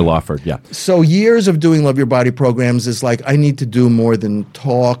Peter Lawford. Yeah. So years of doing Love Your Body programs is like I need to do more than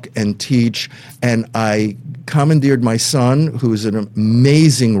talk and teach. And I commandeered my son, who's an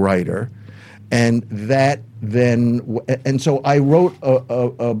amazing writer, and so I wrote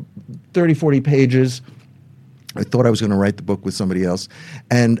a 30, 40 pages. I thought I was going to write the book with somebody else,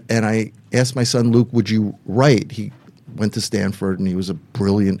 and I asked my son Luke, would you write? He went to Stanford, and he was a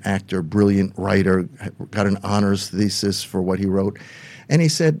brilliant actor, brilliant writer, got an honors thesis for what he wrote. And he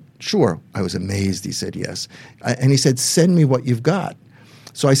said, sure. I was amazed. He said yes. And he said, send me what you've got.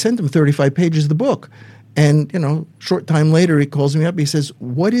 So I sent him 35 pages of the book. And, short time later, he calls me up. He says,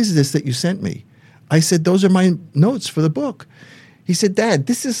 what is this that you sent me? I said, those are my notes for the book. He said, Dad,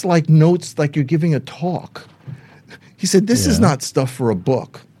 this is like notes like you're giving a talk. He said, this is not stuff for a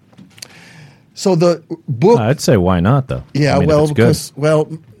book. So the book... I'd say why not, though? Yeah, because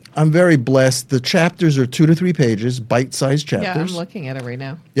I'm very blessed. The chapters are 2 to 3 pages, bite-sized chapters. Yeah, I'm looking at it right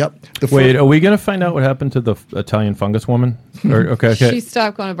now. Yep. Wait, are we going to find out what happened to the Italian fungus woman? Okay. She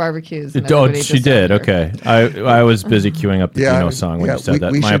stopped going to barbecues. She did. Okay. I was busy queuing up the Dino song when you said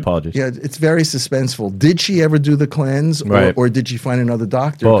that. My apologies. Yeah, it's very suspenseful. Did she ever do the cleanse, or did she find another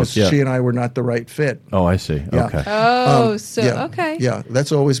doctor? Both, because she and I were not the right fit. Oh, I see. Yeah. Okay. Okay. Yeah,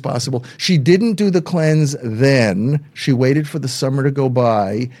 that's always possible. She didn't do the cleanse then. She waited for the summer to go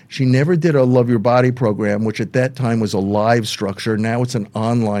by. She never did a Love Your Body program, which at that time was a live structure. Now it's an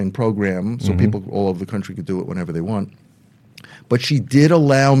online program, so people all over the country could do it whenever they want. But she did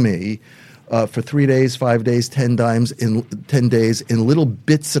allow me for 3 days, 5 days, 10 days in little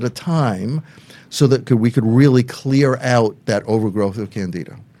bits at a time so that we could really clear out that overgrowth of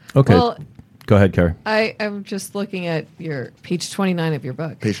candida. Okay. Well, go ahead, Carrie. I'm just looking at your page 29 of your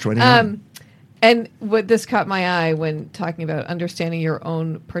book. Page 29. And what this caught my eye when talking about understanding your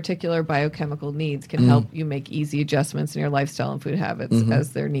own particular biochemical needs can help you make easy adjustments in your lifestyle and food habits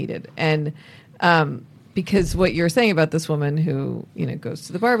as they're needed. And because what you're saying about this woman who goes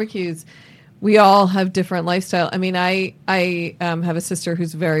to the barbecues, we all have different lifestyle. I mean, I have a sister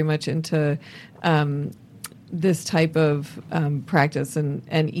who's very much into this type of practice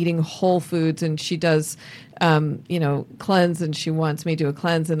and eating whole foods, and she does cleanse, and she wants me to do a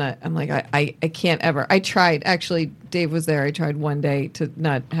cleanse, and I'm like, I can't ever. I tried, actually, Dave was there. I tried one day to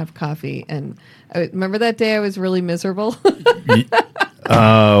not have coffee, and I remember that day I was really miserable.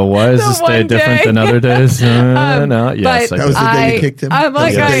 Why is The this day one different day. than other days? No, yes, but I That was the did. day you kicked him? I'm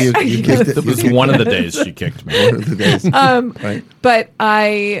like, That was the day you kicked it? It was one of the days she kicked me. One of the days. Right? But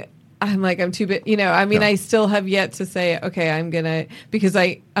I'm like, I'm too bit, I mean, I still have yet to say, okay, I'm going to, because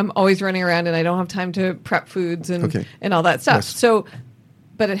I'm always running around and I don't have time to prep foods and all that stuff. Yes. So,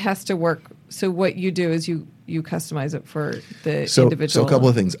 but it has to work. So what you do is you customize it for the So individual. a couple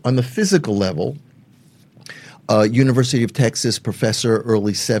of things. On the physical level, University of Texas professor,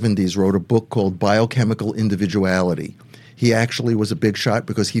 early 70s, wrote a book called Biochemical Individuality. He actually was a big shot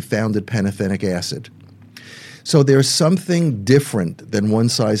because he founded pantothenic acid. So there's something different than one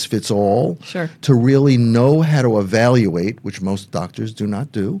size fits all Sure. to really know how to evaluate, which most doctors do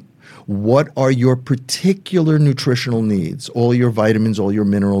not do. What are your particular nutritional needs? All your vitamins, all your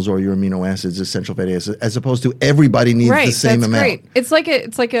minerals, all your amino acids, essential fatty acids, as opposed to everybody needs right, the same that's amount. great. It's like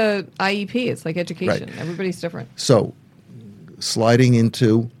a IEP. It's like education. Right. Everybody's different. So, sliding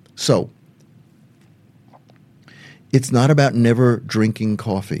into it's not about never drinking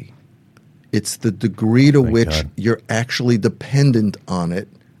coffee. It's the degree to which God. you're actually dependent on it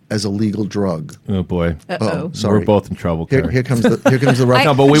as a legal drug. Oh boy, Uh-oh. Sorry. we're both in trouble. Here Carrie. comes the rough.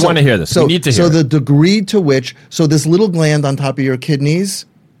 No, but we want to hear this. So, We need to hear so it. the degree to which, so this little gland on top of your kidneys,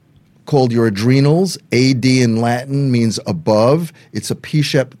 called your adrenals, AD in Latin means above. It's a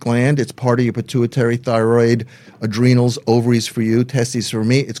P-shaped gland. It's part of your pituitary, thyroid, adrenals, ovaries for you, testes for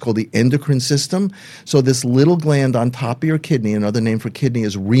me. It's called the endocrine system. So this little gland on top of your kidney, another name for kidney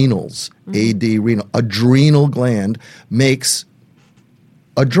is renals, AD, renal. Adrenal gland makes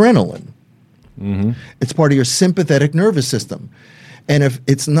adrenaline. It's part of your sympathetic nervous system. And if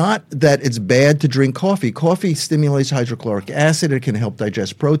it's not that it's bad to drink coffee, coffee stimulates hydrochloric acid. It can help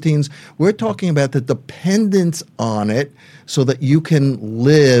digest proteins. We're talking about the dependence on it so that you can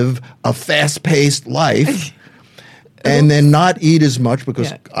live a fast-paced life and then not eat as much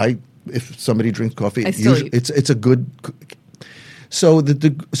because Yeah. if somebody drinks coffee, I still eat. it's a good. So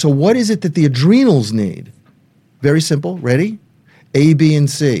so what is it that the adrenals need? Very simple. Ready? A, B, and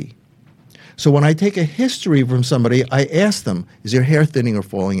C. So when I take a history from somebody, I ask them, is your hair thinning or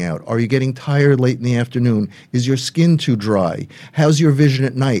falling out? Are you getting tired late in the afternoon? Is your skin too dry? How's your vision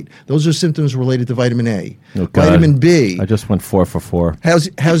at night? Those are symptoms related to vitamin A. Oh, God. Vitamin B. I just went 4 for 4.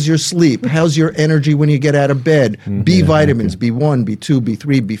 How's your sleep? How's your energy when you get out of bed? B vitamins, B1, B2,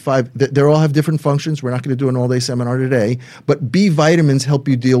 B3, B5. They all have different functions. We're not going to do an all-day seminar today. But B vitamins help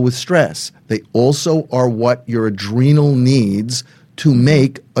you deal with stress. They also are what your adrenal needs to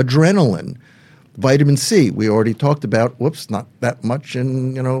make adrenaline. Vitamin C, we already talked about. Whoops, not that much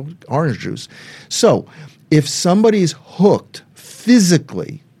in orange juice. So, if somebody's hooked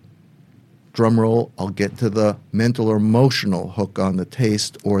physically, drum roll, I'll get to the mental or emotional hook on the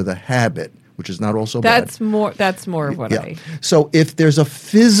taste or the habit, which is not also bad. That's more of what I. So, if there's a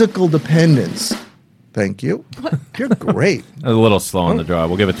physical dependence, thank you. You're great. A little slow on the draw.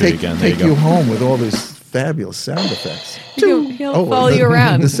 We'll give it to you again. There you Take go. you home with all these fabulous sound effects. He'll Oh, follow you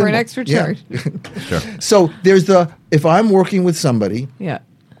around the for an symbol. extra Yeah. charge. Sure. So there's if I'm working with somebody Yeah.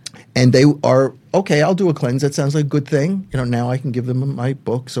 and they are, okay, I'll do a cleanse. That sounds like a good thing. Now I can give them my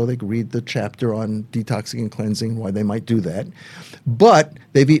book so they can read the chapter on detoxing and cleansing, why they might do that. But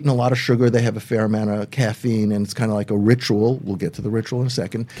they've eaten a lot of sugar. They have a fair amount of caffeine, and it's kind of like a ritual. We'll get to the ritual in a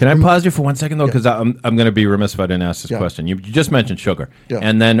second. Can I pause you for 1 second, though? Because I'm going to be remiss if I didn't ask this Yeah. question. You just mentioned sugar. Yeah.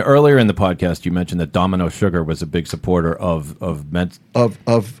 And then earlier in the podcast, you mentioned that Domino Sugar was a big supporter of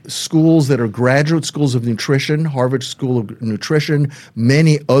Of schools that are graduate schools of nutrition, Harvard School of Nutrition,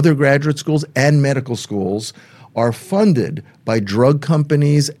 many other graduate schools and medical schools are funded by drug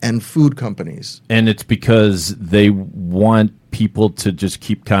companies and food companies. And it's because they want people to just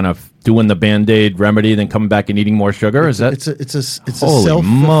keep kind of doing the Band-Aid remedy, then coming back and eating more sugar. Is that It's a Holy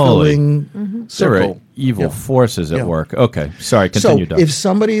self-fulfilling Mm-hmm. there are circle. evil Yeah. forces at Yeah. work? Okay, sorry. Continue, So Doug. if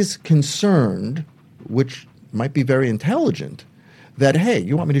somebody's concerned, which might be very intelligent, that, hey,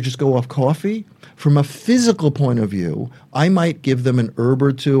 you want me to just go off coffee? From a physical point of view, I might give them an herb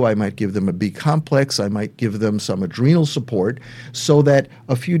or two. I might give them a B complex. I might give them some adrenal support so that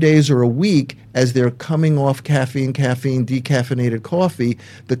a few days or a week, as they're coming off caffeine, decaffeinated coffee,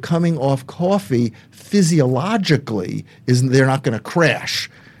 the coming off coffee physiologically they're not going to crash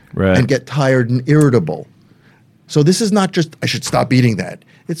Right. and get tired and irritable. So this is not just, I should stop eating that.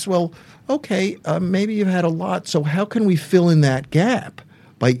 It's, well, okay, maybe you've had a lot, so how can we fill in that gap?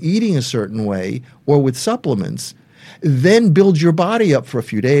 By eating a certain way or with supplements, then build your body up for a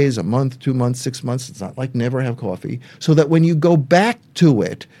few days, a month, 2 months, 6 months. It's not like never have coffee. So that when you go back to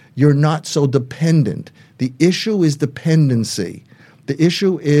it, you're not so dependent. The issue is dependency. The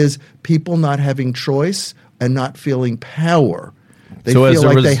issue is people not having choice and not feeling power. They So as feel a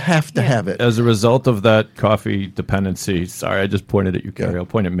like res- they have to have it. As a result of that coffee dependency, sorry, I just pointed at you, Carrie. I'll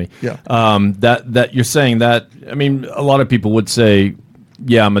point at me. Yeah. That you're saying that. I mean, a lot of people would say,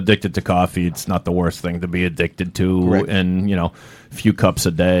 "Yeah, I'm addicted to coffee. It's not the worst thing to be addicted to, Correct. and a few cups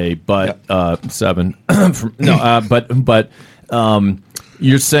a day, but 7. But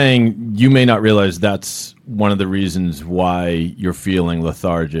you're saying you may not realize that's one of the reasons why you're feeling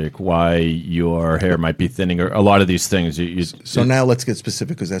lethargic, why your hair might be thinning, or a lot of these things. So now let's get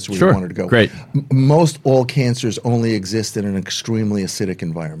specific because that's where Sure. we wanted to go. Great. Most all cancers only exist in an extremely acidic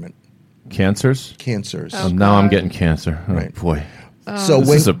environment. Cancers. Cancers. Now I'm getting cancer. Oh, Right. boy. So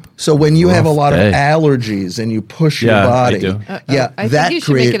This is a when you have a rough lot day. of allergies and you push your Yeah, I body, do. I think you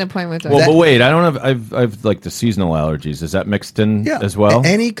should make an appointment with Well, us. but wait, I don't have. I've like the seasonal allergies. Is that mixed in as well?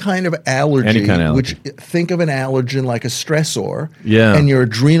 Any kind of allergy, Any kind of allergy. which think of an allergen like a stressor, Yeah. and your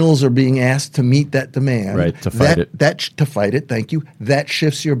adrenals are being asked to meet that demand, Right, to fight it. to fight it, thank you, that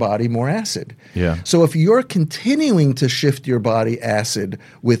shifts your body more acid. Yeah. So if you're continuing to shift your body acid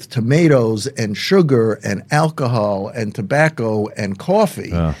with tomatoes and sugar and alcohol and tobacco and coffee,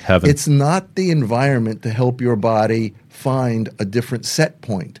 heaven. it's not the environment to help your body find a different set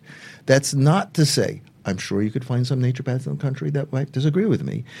point. That's not to say, I'm sure you could find some naturopaths in the country that might disagree with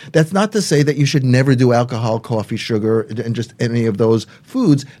me. That's not to say that you should never do alcohol, coffee, sugar, and just any of those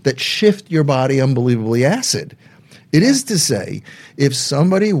foods that shift your body unbelievably acid. It is to say, if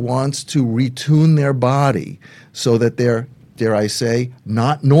somebody wants to retune their body so that they're, dare I say,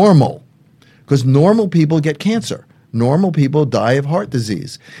 not normal, because normal people get cancer. Normal people die of heart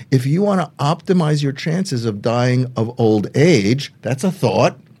disease. If you want to optimize your chances of dying of old age, that's a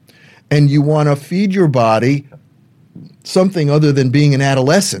thought, and you want to feed your body something other than being an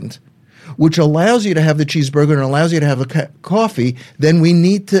adolescent, which allows you to have the cheeseburger and allows you to have a coffee, then we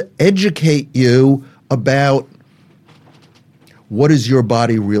need to educate you about what does your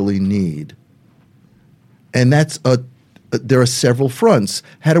body really need. And there are several fronts.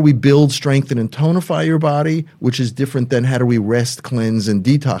 How do we build, strengthen, and tonify your body, which is different than how do we rest, cleanse, and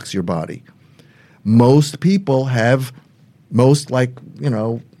detox your body. Most people have,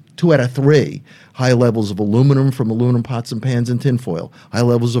 2 out of 3, high levels of aluminum from aluminum pots and pans and tinfoil, high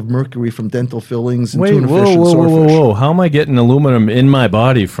levels of mercury from dental fillings and tuna fish and swordfish. Whoa! How am I getting aluminum in my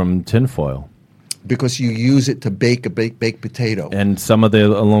body from tinfoil? Because you use it to bake a baked potato. And some of the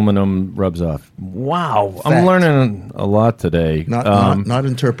aluminum rubs off. Wow, Fact. I'm learning a lot today. Not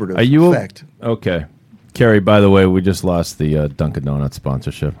interpretive. Are you fact? Okay? Carrie, by the way, we just lost the Dunkin' Donuts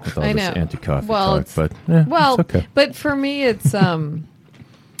sponsorship with all I this know. anti-coffee Well, talk, but well, it's okay. but for me, it's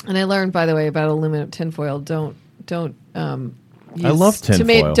and I learned, by the way, about aluminum tinfoil. Don't use I love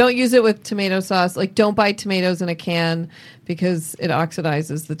tinfoil. Don't use it with tomato sauce. Like, don't buy tomatoes in a can because it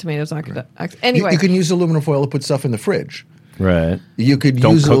oxidizes the tomatoes. Anyway, You can use aluminum foil to put stuff in the fridge. Right. You could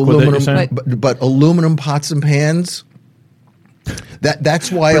Don't use cook with it, you're saying? aluminum, but aluminum pots and pans.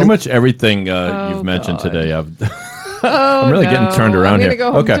 That's why Pretty much everything you've mentioned God. today, I'm really getting turned around I'm here. gonna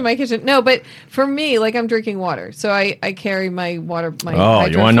go home Okay. to my kitchen. No, but for me, like, I'm drinking water, so I carry my water. My Oh,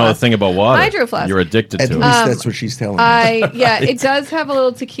 hydro you want to know the flask. thing about water? Hydro flask. You're addicted At to least it. that's what she's telling me. It does have a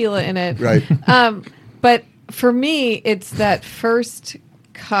little tequila in it. Right. But for me, it's that first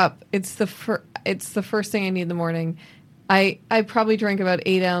cup. It's the first thing I need in the morning. I probably drink about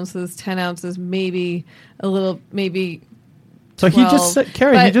 8 ounces, 10 ounces, maybe a little, maybe. So he just 12, said,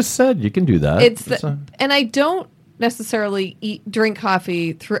 Carrie, but you just said you can do that. It's That's and I don't necessarily drink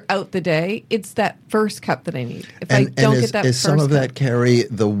coffee throughout the day. It's that first cup that I need. If I don't is, get that is first some of cup, that carry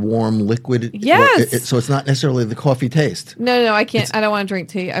the warm liquid? Yes. So it's not necessarily the coffee taste. no, I can't. I don't want to drink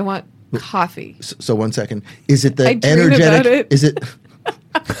tea. I want coffee. So 1 second. Is it the I dream energetic? about it. Is it?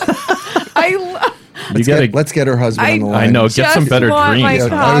 I love. Let's get her husband on the line. I know. Get some better want dreams. my Yeah,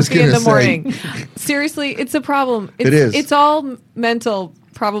 I was coffee in gonna the say. morning. Seriously, it's a problem. It is. It's all mental,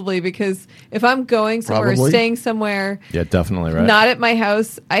 probably, because if I'm going somewhere, Probably. staying somewhere, Yeah, definitely right. not at my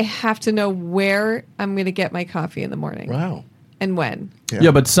house, I have to know where I'm going to get my coffee in the morning Wow. and when.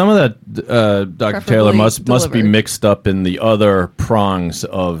 Yeah, but some of that, Dr. Taylor, Preferably must be delivered. mixed up in the other prongs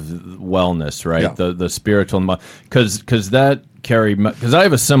of wellness, right? Yeah. The spiritual, because that Carrie, because I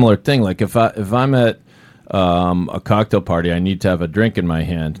have a similar thing. Like if I'm at a cocktail party, I need to have a drink in my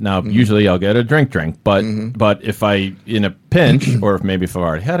hand. Now, usually I'll get a drink, but if I in a pinch, or if I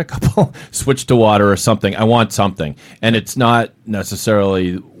already had a couple, switch to water or something. I want something, and it's not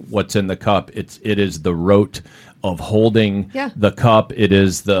necessarily what's in the cup. It is the rote of holding the cup. It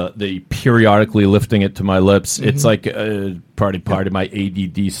is the periodically lifting it to my lips. It's like part of my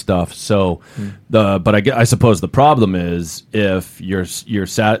ADD stuff. So I suppose the problem is if you're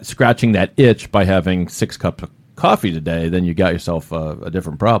scratching that itch by having 6 cups of coffee today, then you got yourself a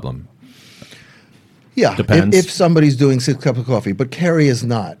different problem. Yeah, Depends. If somebody's doing 6 cups of coffee, but Carrie is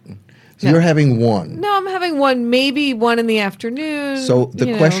not. So No. you're having one. No, I'm having one, maybe one in the afternoon. So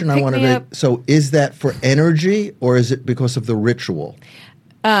the question I pick wanted me to, up. so is that for energy or is it because of the ritual?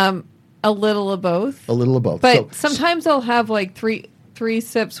 A little of both. A little of both. But So- sometimes I'll have like three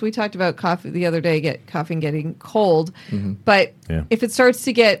sips. We talked about coffee the other day, get coffee and getting cold. Mm-hmm. But Yeah. if it starts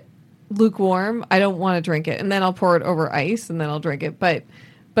to get lukewarm, I don't want to drink it. And then I'll pour it over ice and then I'll drink it.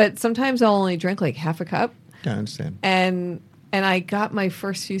 But sometimes I'll only drink like half a cup. I understand. And I got my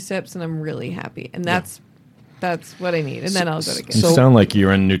first few sips and I'm really happy. And that's what I need. And then I'll go to You get So- sound like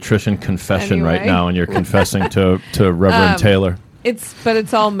you're in nutrition confession right Anyway. now, and you're confessing to Reverend Taylor, But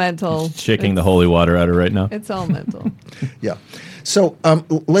it's all mental. shaking the It's- holy water at her right now. It's all mental. Yeah. So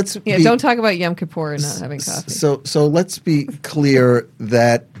let's Yeah, be, don't talk about Yom Kippur and not having coffee. So let's be clear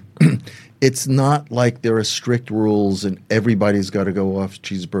that it's not like there are strict rules and everybody's got to go off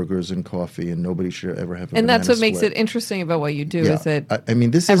cheeseburgers and coffee and nobody should ever have a And that's banana what makes split. it interesting about what you do Yeah. is that I mean,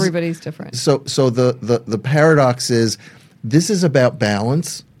 this everybody's different. So the paradox is this is about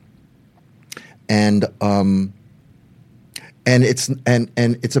balance, and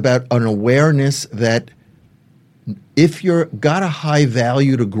it's about an awareness that if you're got a high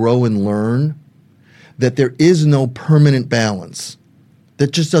value to grow and learn, that there is no permanent balance.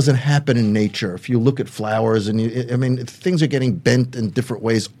 That just doesn't happen in nature. If you look at flowers, things are getting bent in different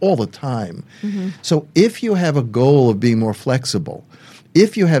ways all the time. So if you have a goal of being more flexible,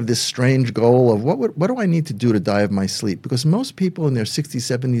 if you have this strange goal of what do I need to do to die of my sleep? Because most people in their 60s,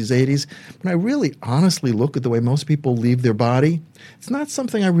 70s, 80s, when I really honestly look at the way most people leave their body, it's not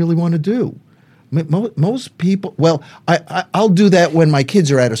something I really want to do. Most people, well, I'll do that when my kids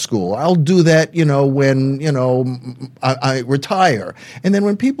are out of school. I'll do that, when, I retire. And then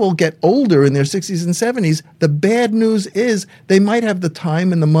when people get older in their 60s and 70s, the bad news is they might have the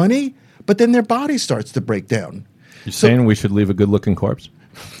time and the money, but then their body starts to break down. You're saying we should leave a good-looking corpse?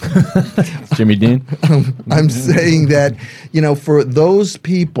 Jimmy Dean? I'm saying that, for those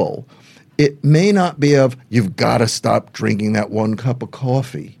people, it may not be of, you've got to stop drinking that 1 cup of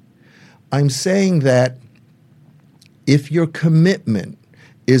coffee. I'm saying that if your commitment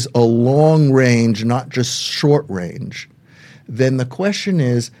is a long range, not just short range, then the question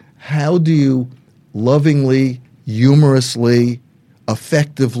is, how do you lovingly, humorously,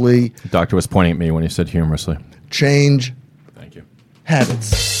 effectively The doctor was pointing at me when he said humorously. change Thank you.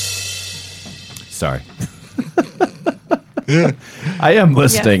 habits? Sorry. I am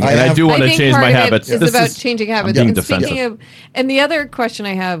listening, Yes. and I do want to think change part my of it habits. is This about is- changing I'm habits. being And defensive. speaking of, and the other question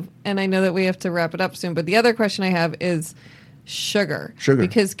I have, and I know that we have to wrap it up soon, but the other question I have is sugar. Sugar.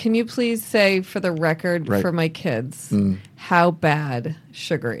 Because can you please say, for the record, Right. for my kids, how bad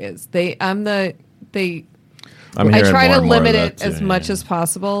sugar is? I'm I hearing try more to and more of limit that, it as too, much yeah. as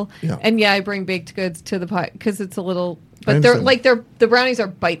possible. Yeah. And yeah, I bring baked goods to the pot because it's a little, I but understand. the brownies are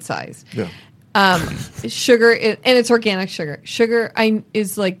bite sized. Yeah. Sugar and it's organic sugar. Sugar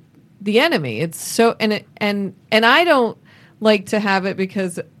is like the enemy. It's so and I don't like to have it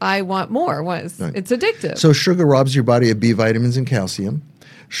because I want more. It's addictive. So sugar robs your body of B vitamins and calcium.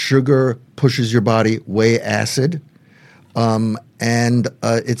 Sugar pushes your body way acid. And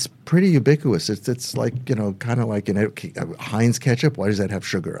it's pretty ubiquitous. It's like, kind of like Heinz ketchup. Why does that have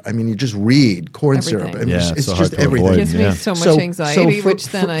sugar? I mean, you just read corn Everything. syrup. I mean, Yeah, it's it's so just hard to everything. avoid. it gives me Yeah. so much anxiety, which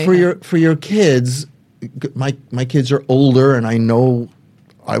then I for your kids, my kids are older, and I know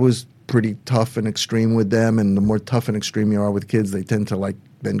I was pretty tough and extreme with them. And the more tough and extreme you are with kids, they tend to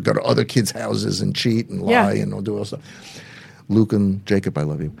then go to other kids' houses and cheat and lie Yeah. and do all stuff. Luke and Jacob, I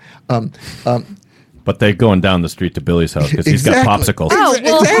love you. But they're going down the street to Billy's house because he's got Exactly. popsicles. Oh,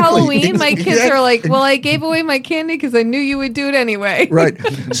 well, Exactly. Halloween, my kids Exactly. are like, well, I gave away my candy because I knew you would do it anyway. Right.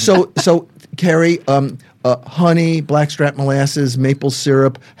 So Carrie, honey, blackstrap molasses, maple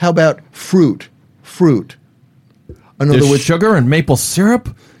syrup. How about fruit? In other There's words, sugar and maple syrup?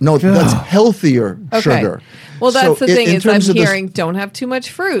 no, that's healthier Okay. sugar. Well, that's So the thing in is I'm terms of the- hearing don't have too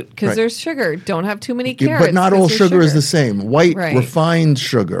much fruit because Right. there's sugar. Don't have too many carrots. but not 'cause all there's sugar is the same. White Right. refined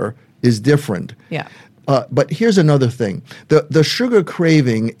sugar is different. Yeah. But here's another thing: the sugar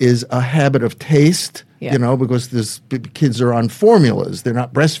craving is a habit of taste. Yeah. Because kids are on formulas; they're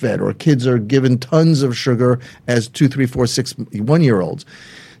not breastfed, or kids are given tons of sugar as 2, 3, 4, 6, 1-year-olds.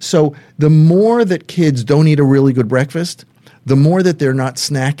 So the more that kids don't eat a really good breakfast, the more that they're not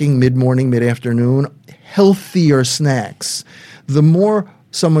snacking mid-morning, mid-afternoon, healthier snacks, the more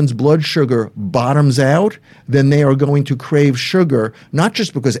someone's blood sugar bottoms out, then they are going to crave sugar, not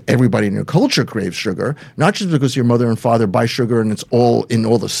just because everybody in your culture craves sugar, not just because your mother and father buy sugar and it's all in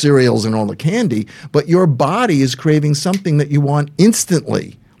all the cereals and all the candy, but your body is craving something that you want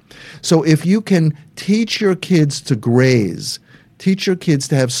instantly. So if you can teach your kids to graze, teach your kids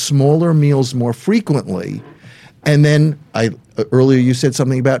to have smaller meals more frequently, and then earlier you said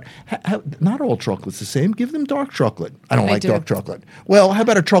something about not all chocolate's the same. Give them dark chocolate. I don't like dark chocolate. Well, how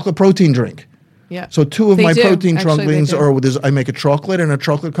about a chocolate protein drink? Yeah. So two of my protein Actually, trunklings are I make a chocolate and a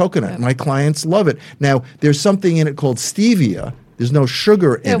chocolate coconut. My clients love it. Now, there's something in it called stevia. There's no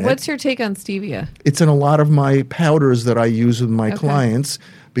sugar in it. What's your take on stevia? It's in a lot of my powders that I use with my clients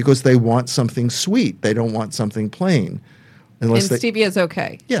because they want something sweet. They don't want something plain. And stevia is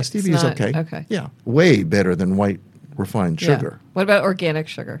okay. Yeah, stevia is okay. Okay. Yeah, way better than white refined sugar. What about organic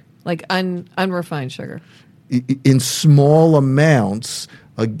sugar? Like unrefined sugar? In small amounts,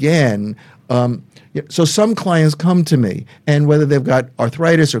 again. So some clients come to me, and whether they've got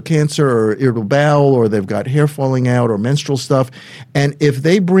arthritis or cancer or irritable bowel or they've got hair falling out or menstrual stuff, and if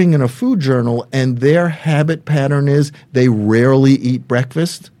they bring in a food journal and their habit pattern is they rarely eat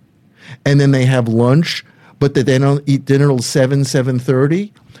breakfast, and then they have lunch, but that they don't eat dinner till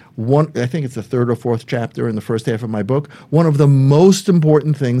 7:30. I think it's the third or fourth chapter in the first half of my book. One of the most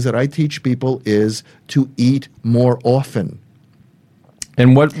important things that I teach people is to eat more often.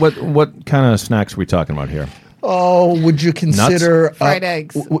 And what kind of snacks are we talking about here? Oh, would you consider fried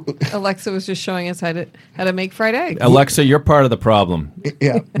eggs? Alexa was just showing us how to make fried eggs. Alexa, you're part of the problem.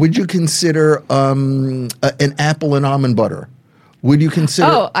 Yeah. Would you consider an apple and almond butter? Would you consider?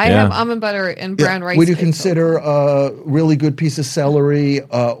 Oh, I have almond butter and brown rice. Would you cakes. consider a really good piece of celery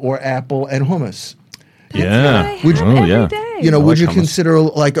or apple and hummus? Would you? Every day. You know, would you hummus. consider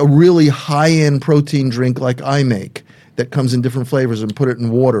like a really high-end protein drink like I make that comes in different flavors and put it in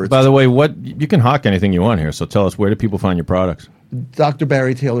water? By the way, you can hawk anything you want here. So tell us, where do people find your products?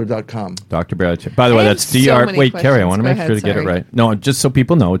 drbarrytaylor.com. Dr. Barry. By the way, that's so Dr. many Wait, Carrie, I want to questions. make Go sure to ahead, get it sorry. right. No, just so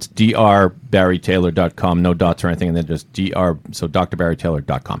people know, it's drbarrytaylor.com. No dots or anything, and then just so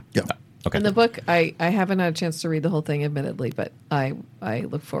drbarrytaylor.com. Yeah. Okay. In the book, I haven't had a chance to read the whole thing, admittedly, but I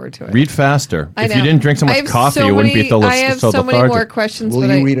look forward to it. Read faster. I If know. you didn't drink so I much have coffee, so you wouldn't many, be I have so many more questions. Will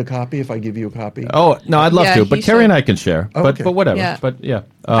but you read a copy if I give you a copy? Oh, no, I'd love Yeah, to. But he Carrie should. and I can share. Oh, but okay. whatever. Yeah. But yeah.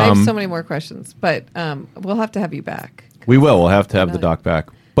 I have so many more questions, but we'll have to have you back. We will. We'll have to have the doc back.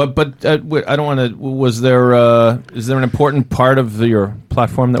 But I don't want to. Was there is there an important part of your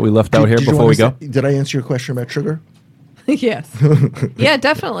platform that we left out here Did you before we go? Did I answer your question about sugar? Yes. Yeah,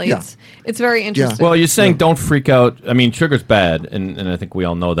 definitely. Yeah. It's very interesting. Well, you're saying don't freak out. I mean, sugar's bad, and I think we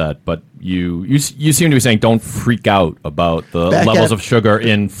all know that. But you seem to be saying don't freak out about the levels of sugar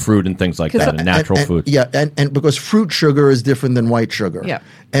in fruit and things like that, and natural foods. Yeah, and because fruit sugar is different than white sugar. Yeah.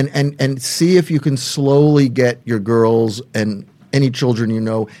 And see if you can slowly get your girls and any children you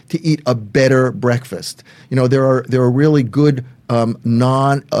know to eat a better breakfast. You know, there are really good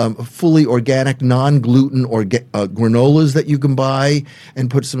fully organic, non-gluten granolas that you can buy and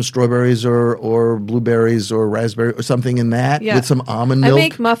put some strawberries or blueberries or raspberry or something in that with some almond milk. I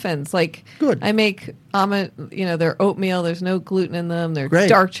make muffins. Good. I make almond, they're oatmeal. There's no gluten in them. They're Great.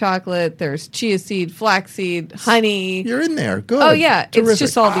 dark chocolate. There's chia seed, flaxseed, honey. You're in there. Good. Oh, yeah. Terrific. It's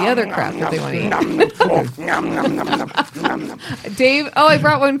just all the other crap that they want to eat. Dave, I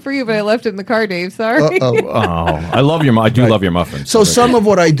brought one for you, but I left it in the car, Dave. Sorry. Oh, I love your. I do love your muffins. So some of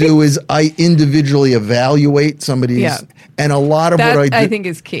what I do is I individually evaluate somebody's, and a lot of that what I do, I think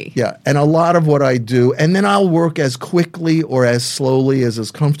is key. Yeah, and a lot of what I do, and then I'll work as quickly or as slowly as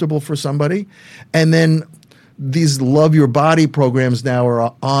is comfortable for somebody, and then these Love Your Body programs now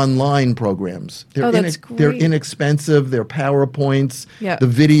are online programs. They're that's great. They're inexpensive. They're PowerPoints. Yeah. The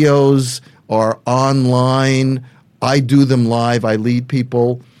videos are online. I do them live. I lead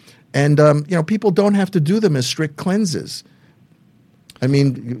people, and people don't have to do them as strict cleanses. I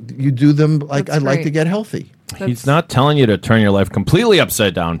mean, you do them like That's I'd like great. to get healthy. He's not telling you to turn your life completely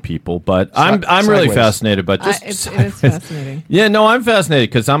upside down, people. But I'm really sideways. fascinated. But just It is fascinating. Yeah, no, I'm fascinated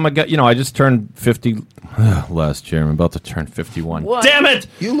because I'm a guy. I just turned 50 last year. I'm about to turn 51. What? Damn it!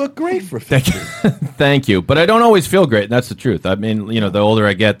 You look great for 50. Thank you. But I don't always feel great, and that's the truth. I mean, the older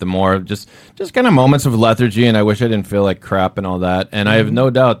I get, the more just kind of moments of lethargy, and I wish I didn't feel like crap and all that. And I have no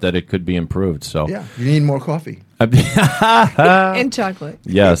doubt that it could be improved. So Yeah, you need more coffee. And chocolate.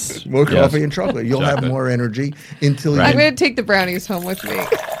 Yes. More yes. coffee and chocolate. You'll have Chocolate. more energy until I'm you. going to take the brownies home with me.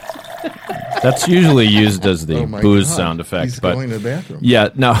 That's usually used as the Oh my booze God. sound effect. He's but going to the bathroom. yeah,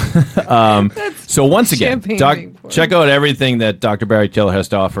 no. So once again, champagne being poured. check out everything that Dr. Barry Taylor has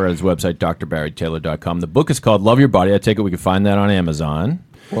to offer at his website, drbarrytaylor.com. The book is called Love Your Body. I take it we can find that on Amazon.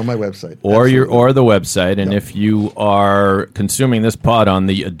 Or my website. Or Absolutely. the website. And if you are consuming this pod on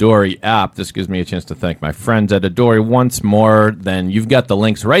the Adori app, this gives me a chance to thank my friends at Adori once more. Then you've got the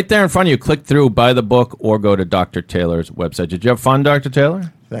links right there in front of you. Click through, buy the book, or go to Dr. Taylor's website. Did you have fun, Dr.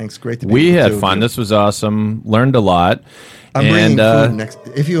 Taylor? Thanks. Great to be We with had you. fun. This was awesome. Learned a lot. I'm bringing and food next.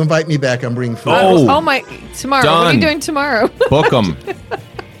 If you invite me back, I'm bringing food. Oh. my! Tomorrow. What are Done. you doing tomorrow? book them.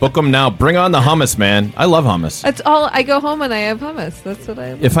 Book them now. Bring on the hummus, man. I love hummus. That's all. I go home and I have hummus. That's what I.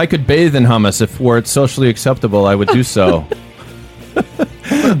 If I could bathe in hummus, if were it socially acceptable, I would do so. I'm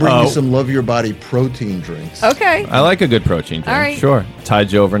going to bring you some Love Your Body protein drinks. Okay. I like a good protein drink. All right. Sure.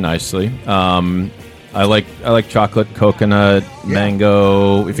 Tides you over nicely. I like chocolate, coconut,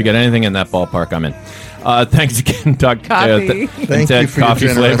 mango. If you get anything in that ballpark, I'm in. Thanks again, Dr. Coffee. Thank you for your coffee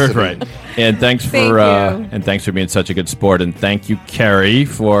flavored, generosity. right? And thanks Thank for you. and thanks for being such a good sport. And thank you, Carrie,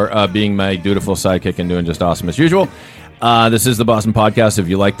 for being my dutiful sidekick and doing just awesome as usual. This is the Boston Podcast. If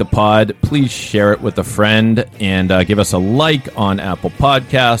you like the pod, please share it with a friend and give us a like on Apple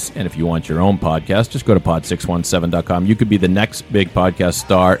Podcasts. And if you want your own podcast, just go to pod617.com. You could be the next big podcast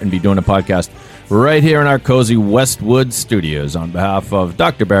star and be doing a podcast right here in our cozy Westwood studios. On behalf of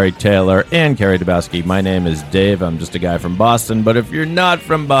Dr. Barry Taylor and Carrie Dabowski, my name is Dave. I'm just a guy from Boston. But if you're not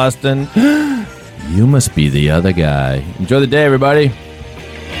from Boston, you must be the other guy. Enjoy the day, everybody.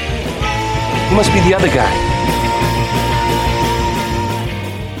 You must be the other guy.